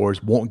online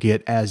stores won't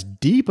get as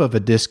deep of a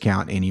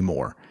discount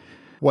anymore.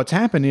 What's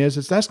happened is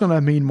that's going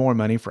to mean more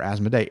money for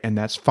Asmodee, and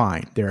that's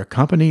fine. They're a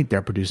company.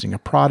 They're producing a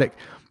product.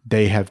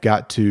 They have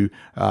got to,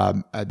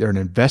 they're an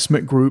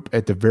investment group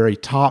at the very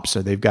top,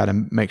 so they've got to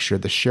make sure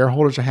the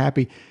shareholders are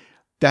happy.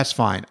 That's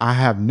fine. I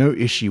have no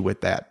issue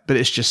with that. But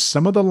it's just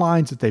some of the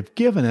lines that they've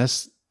given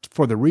us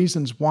for the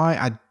reasons why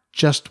I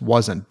just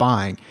wasn't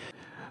buying.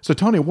 So,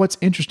 Tony, what's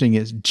interesting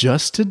is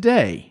just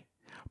today,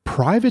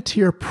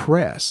 Privateer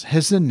Press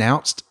has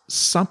announced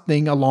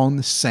something along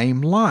the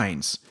same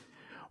lines.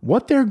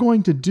 What they're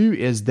going to do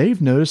is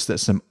they've noticed that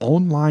some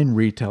online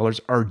retailers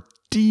are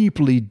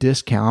deeply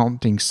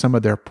discounting some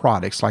of their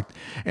products.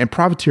 And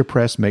Privateer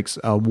Press makes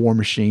War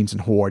Machines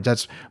and Hordes.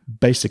 That's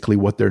basically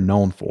what they're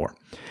known for.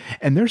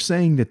 And they're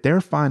saying that they're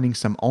finding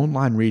some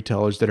online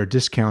retailers that are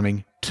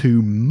discounting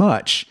too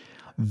much,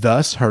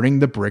 thus hurting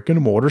the brick and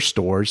mortar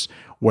stores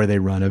where they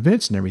run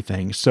events and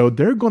everything. So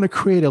they're going to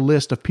create a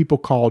list of people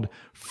called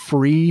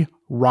free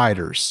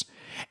riders.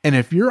 And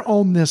if you're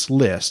on this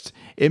list,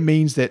 it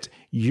means that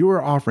you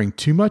are offering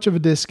too much of a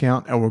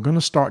discount, and we're going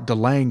to start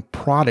delaying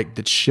product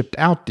that's shipped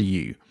out to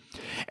you.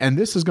 And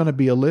this is going to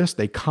be a list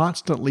they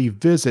constantly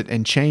visit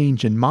and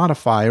change and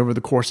modify over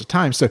the course of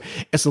time. So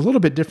it's a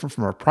little bit different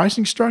from our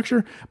pricing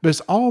structure, but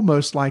it's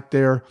almost like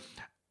they're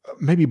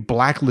maybe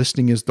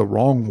blacklisting is the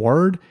wrong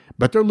word,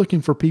 but they're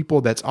looking for people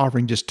that's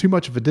offering just too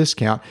much of a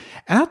discount.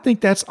 And I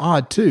think that's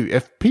odd too.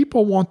 If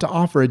people want to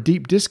offer a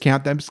deep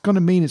discount, that's going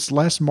to mean it's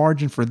less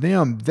margin for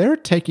them. They're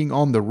taking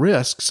on the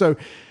risk. So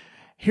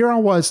here I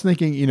was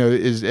thinking,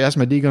 is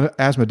Asmodee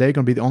going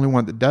to be the only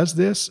one that does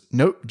this?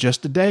 Nope.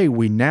 Just today,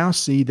 we now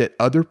see that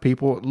other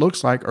people, it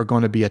looks like, are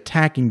going to be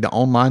attacking the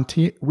online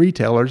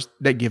retailers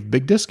that give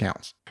big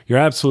discounts. You're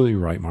absolutely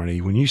right,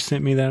 Marty. When you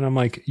sent me that, I'm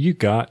like, you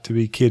got to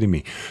be kidding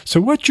me. So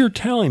what you're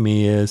telling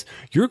me is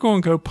you're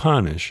going to go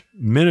punish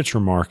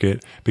Miniature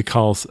Market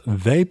because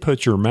they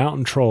put your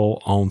Mountain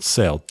Troll on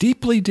sale,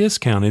 deeply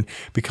discounted,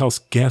 because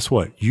guess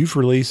what? You've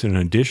released an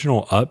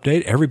additional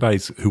update. Everybody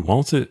who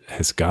wants it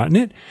has gotten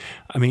it.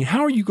 I mean,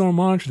 how are you going to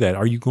monitor that?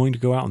 Are you going to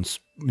go out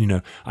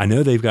and, I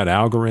know they've got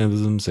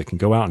algorithms that can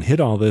go out and hit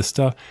all this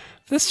stuff.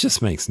 This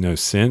just makes no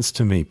sense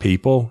to me,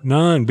 people.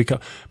 None.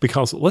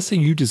 Because let's say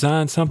you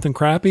design something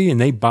crappy and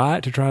they buy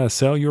it to try to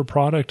sell your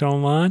product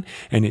online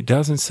and it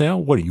doesn't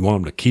sell. What, do you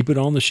want them to keep it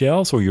on the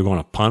shelves or you're going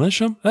to punish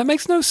them? That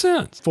makes no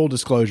sense. Full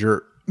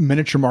disclosure,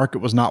 Miniature Market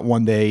was not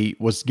one they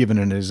was given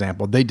an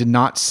example. They did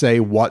not say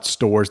what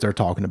stores they're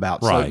talking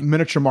about. Right. So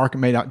Miniature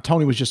Market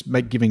Tony was just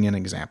giving an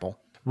example.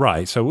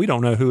 Right. So we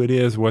don't know who it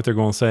is, what they're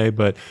going to say,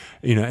 but,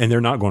 and they're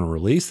not going to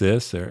release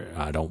this.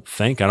 I don't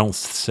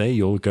say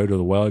you'll go to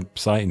the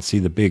website and see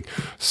the big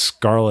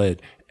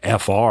scarlet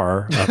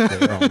FR up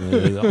there on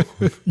the,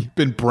 You've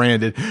been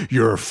branded.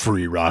 You're a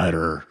free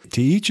rider.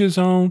 To each his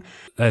own.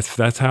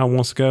 That's how it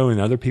wants to go. And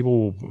other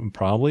people will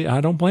probably,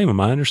 I don't blame them.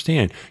 I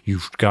understand.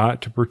 You've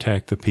got to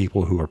protect the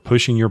people who are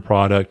pushing your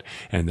product,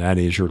 and that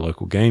is your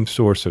local game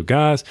store. So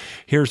guys,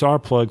 here's our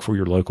plug for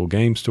your local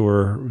game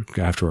store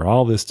after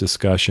all this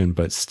discussion,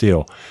 but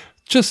still,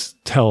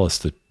 just tell us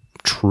the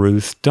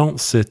truth. Don't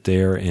sit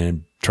there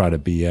and try to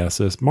BS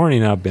us. Marty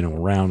and I have been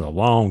around a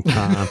long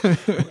time.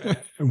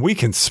 We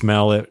can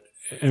smell it.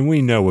 And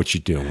we know what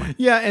you're doing.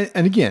 Yeah,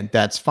 and again,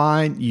 that's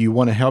fine. You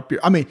want to help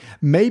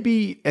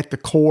maybe at the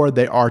core,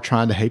 they are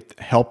trying to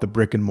help the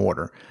brick and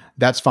mortar.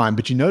 That's fine.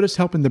 But you notice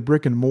helping the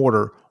brick and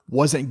mortar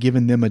wasn't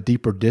giving them a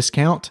deeper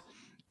discount.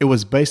 It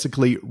was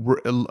basically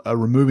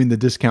removing the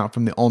discount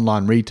from the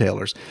online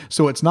retailers.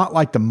 So it's not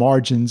like the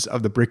margins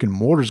of the brick and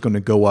mortar is going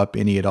to go up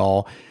any at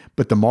all,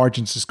 but the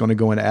margins is going to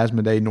go into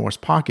Asmodee North's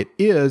pocket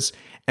is.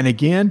 And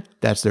again,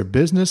 that's their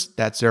business.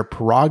 That's their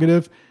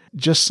prerogative.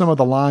 Just some of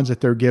the lines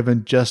that they're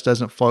given just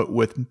doesn't float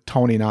with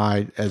Tony and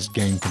I as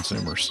game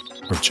consumers.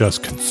 Or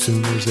just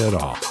consumers at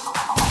all.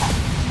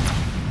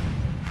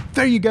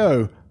 There you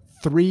go.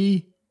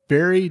 3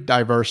 very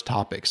diverse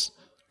topics.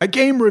 A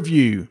game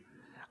review,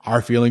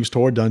 our feelings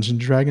toward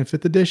Dungeons & Dragons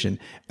 5th edition,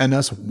 and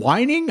us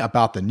whining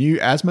about the new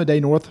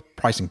Asmodee North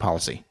pricing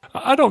policy.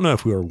 I don't know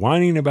if we were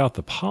whining about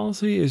the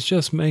policy. It's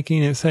just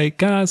making it say,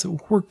 guys,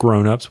 we're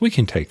grown-ups. We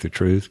can take the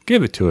truth.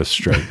 Give it to us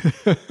straight.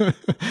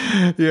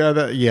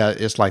 Yeah,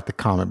 it's like the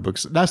comic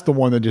books. That's the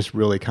one that just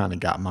really kind of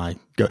got my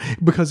go.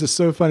 Because it's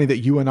so funny that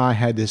you and I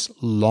had this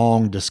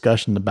long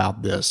discussion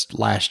about this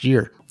last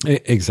year.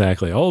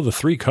 Exactly. Oh, the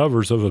 3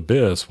 covers of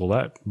Abyss. Will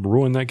that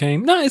ruin that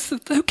game? No,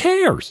 who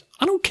cares?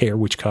 I don't care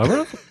which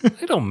cover.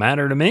 It don't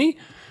matter to me.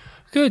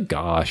 Good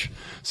gosh.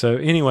 So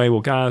anyway,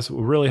 well, guys,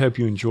 we really hope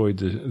you enjoyed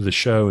the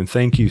show, and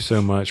thank you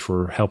so much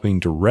for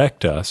helping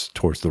direct us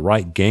towards the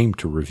right game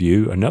to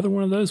review. Another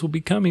one of those will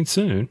be coming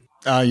soon.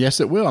 Yes,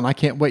 it will, and I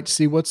can't wait to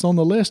see what's on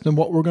the list and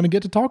what we're going to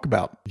get to talk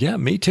about. Yeah,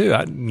 me too.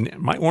 I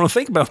might want to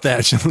think about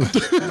that.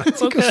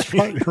 That's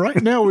okay.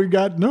 right now, we've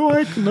got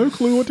no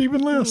clue what to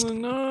even list.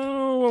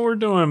 No, what we're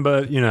doing,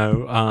 but,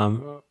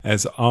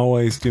 as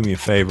always, do me a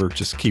favor,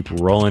 just keep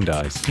rolling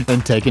dice.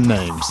 And taking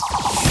names.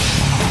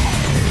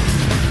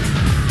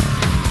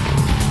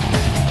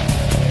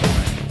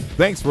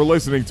 Thanks for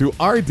listening to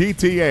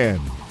RDTN.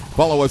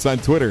 Follow us on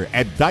Twitter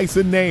at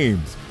Dyson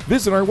Names.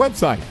 Visit our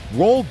website,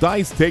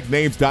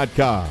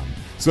 RollDiceTakeNames.com.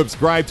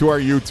 Subscribe to our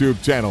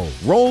YouTube channel,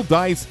 Roll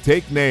Dice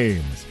Take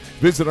Names.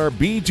 Visit our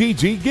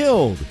BGG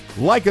Guild.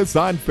 Like us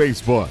on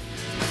Facebook.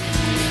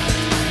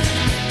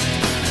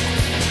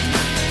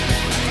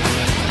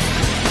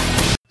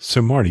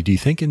 So, Marty, do you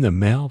think in the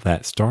mail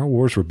that Star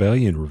Wars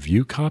Rebellion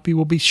review copy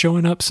will be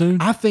showing up soon?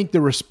 I think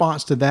the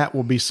response to that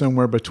will be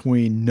somewhere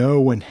between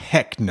no and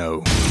heck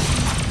no.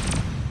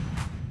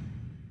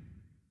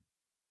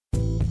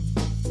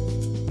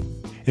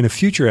 In a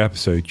future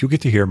episode, you'll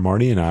get to hear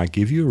Marty and I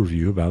give you a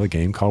review about a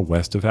game called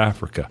West of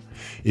Africa.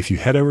 If you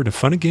head over to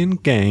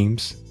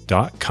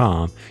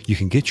funagaingames.com, you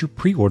can get your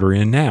pre-order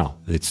in now.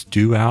 It's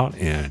due out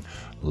in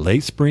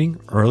late spring,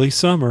 early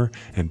summer,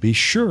 and be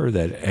sure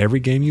that every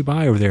game you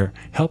buy over there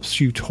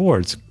helps you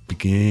towards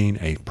being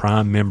a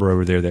Prime member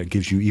over there that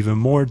gives you even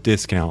more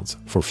discounts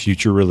for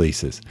future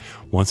releases.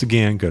 Once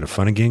again, go to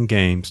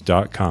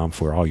funagaingames.com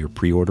for all your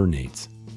pre-order needs.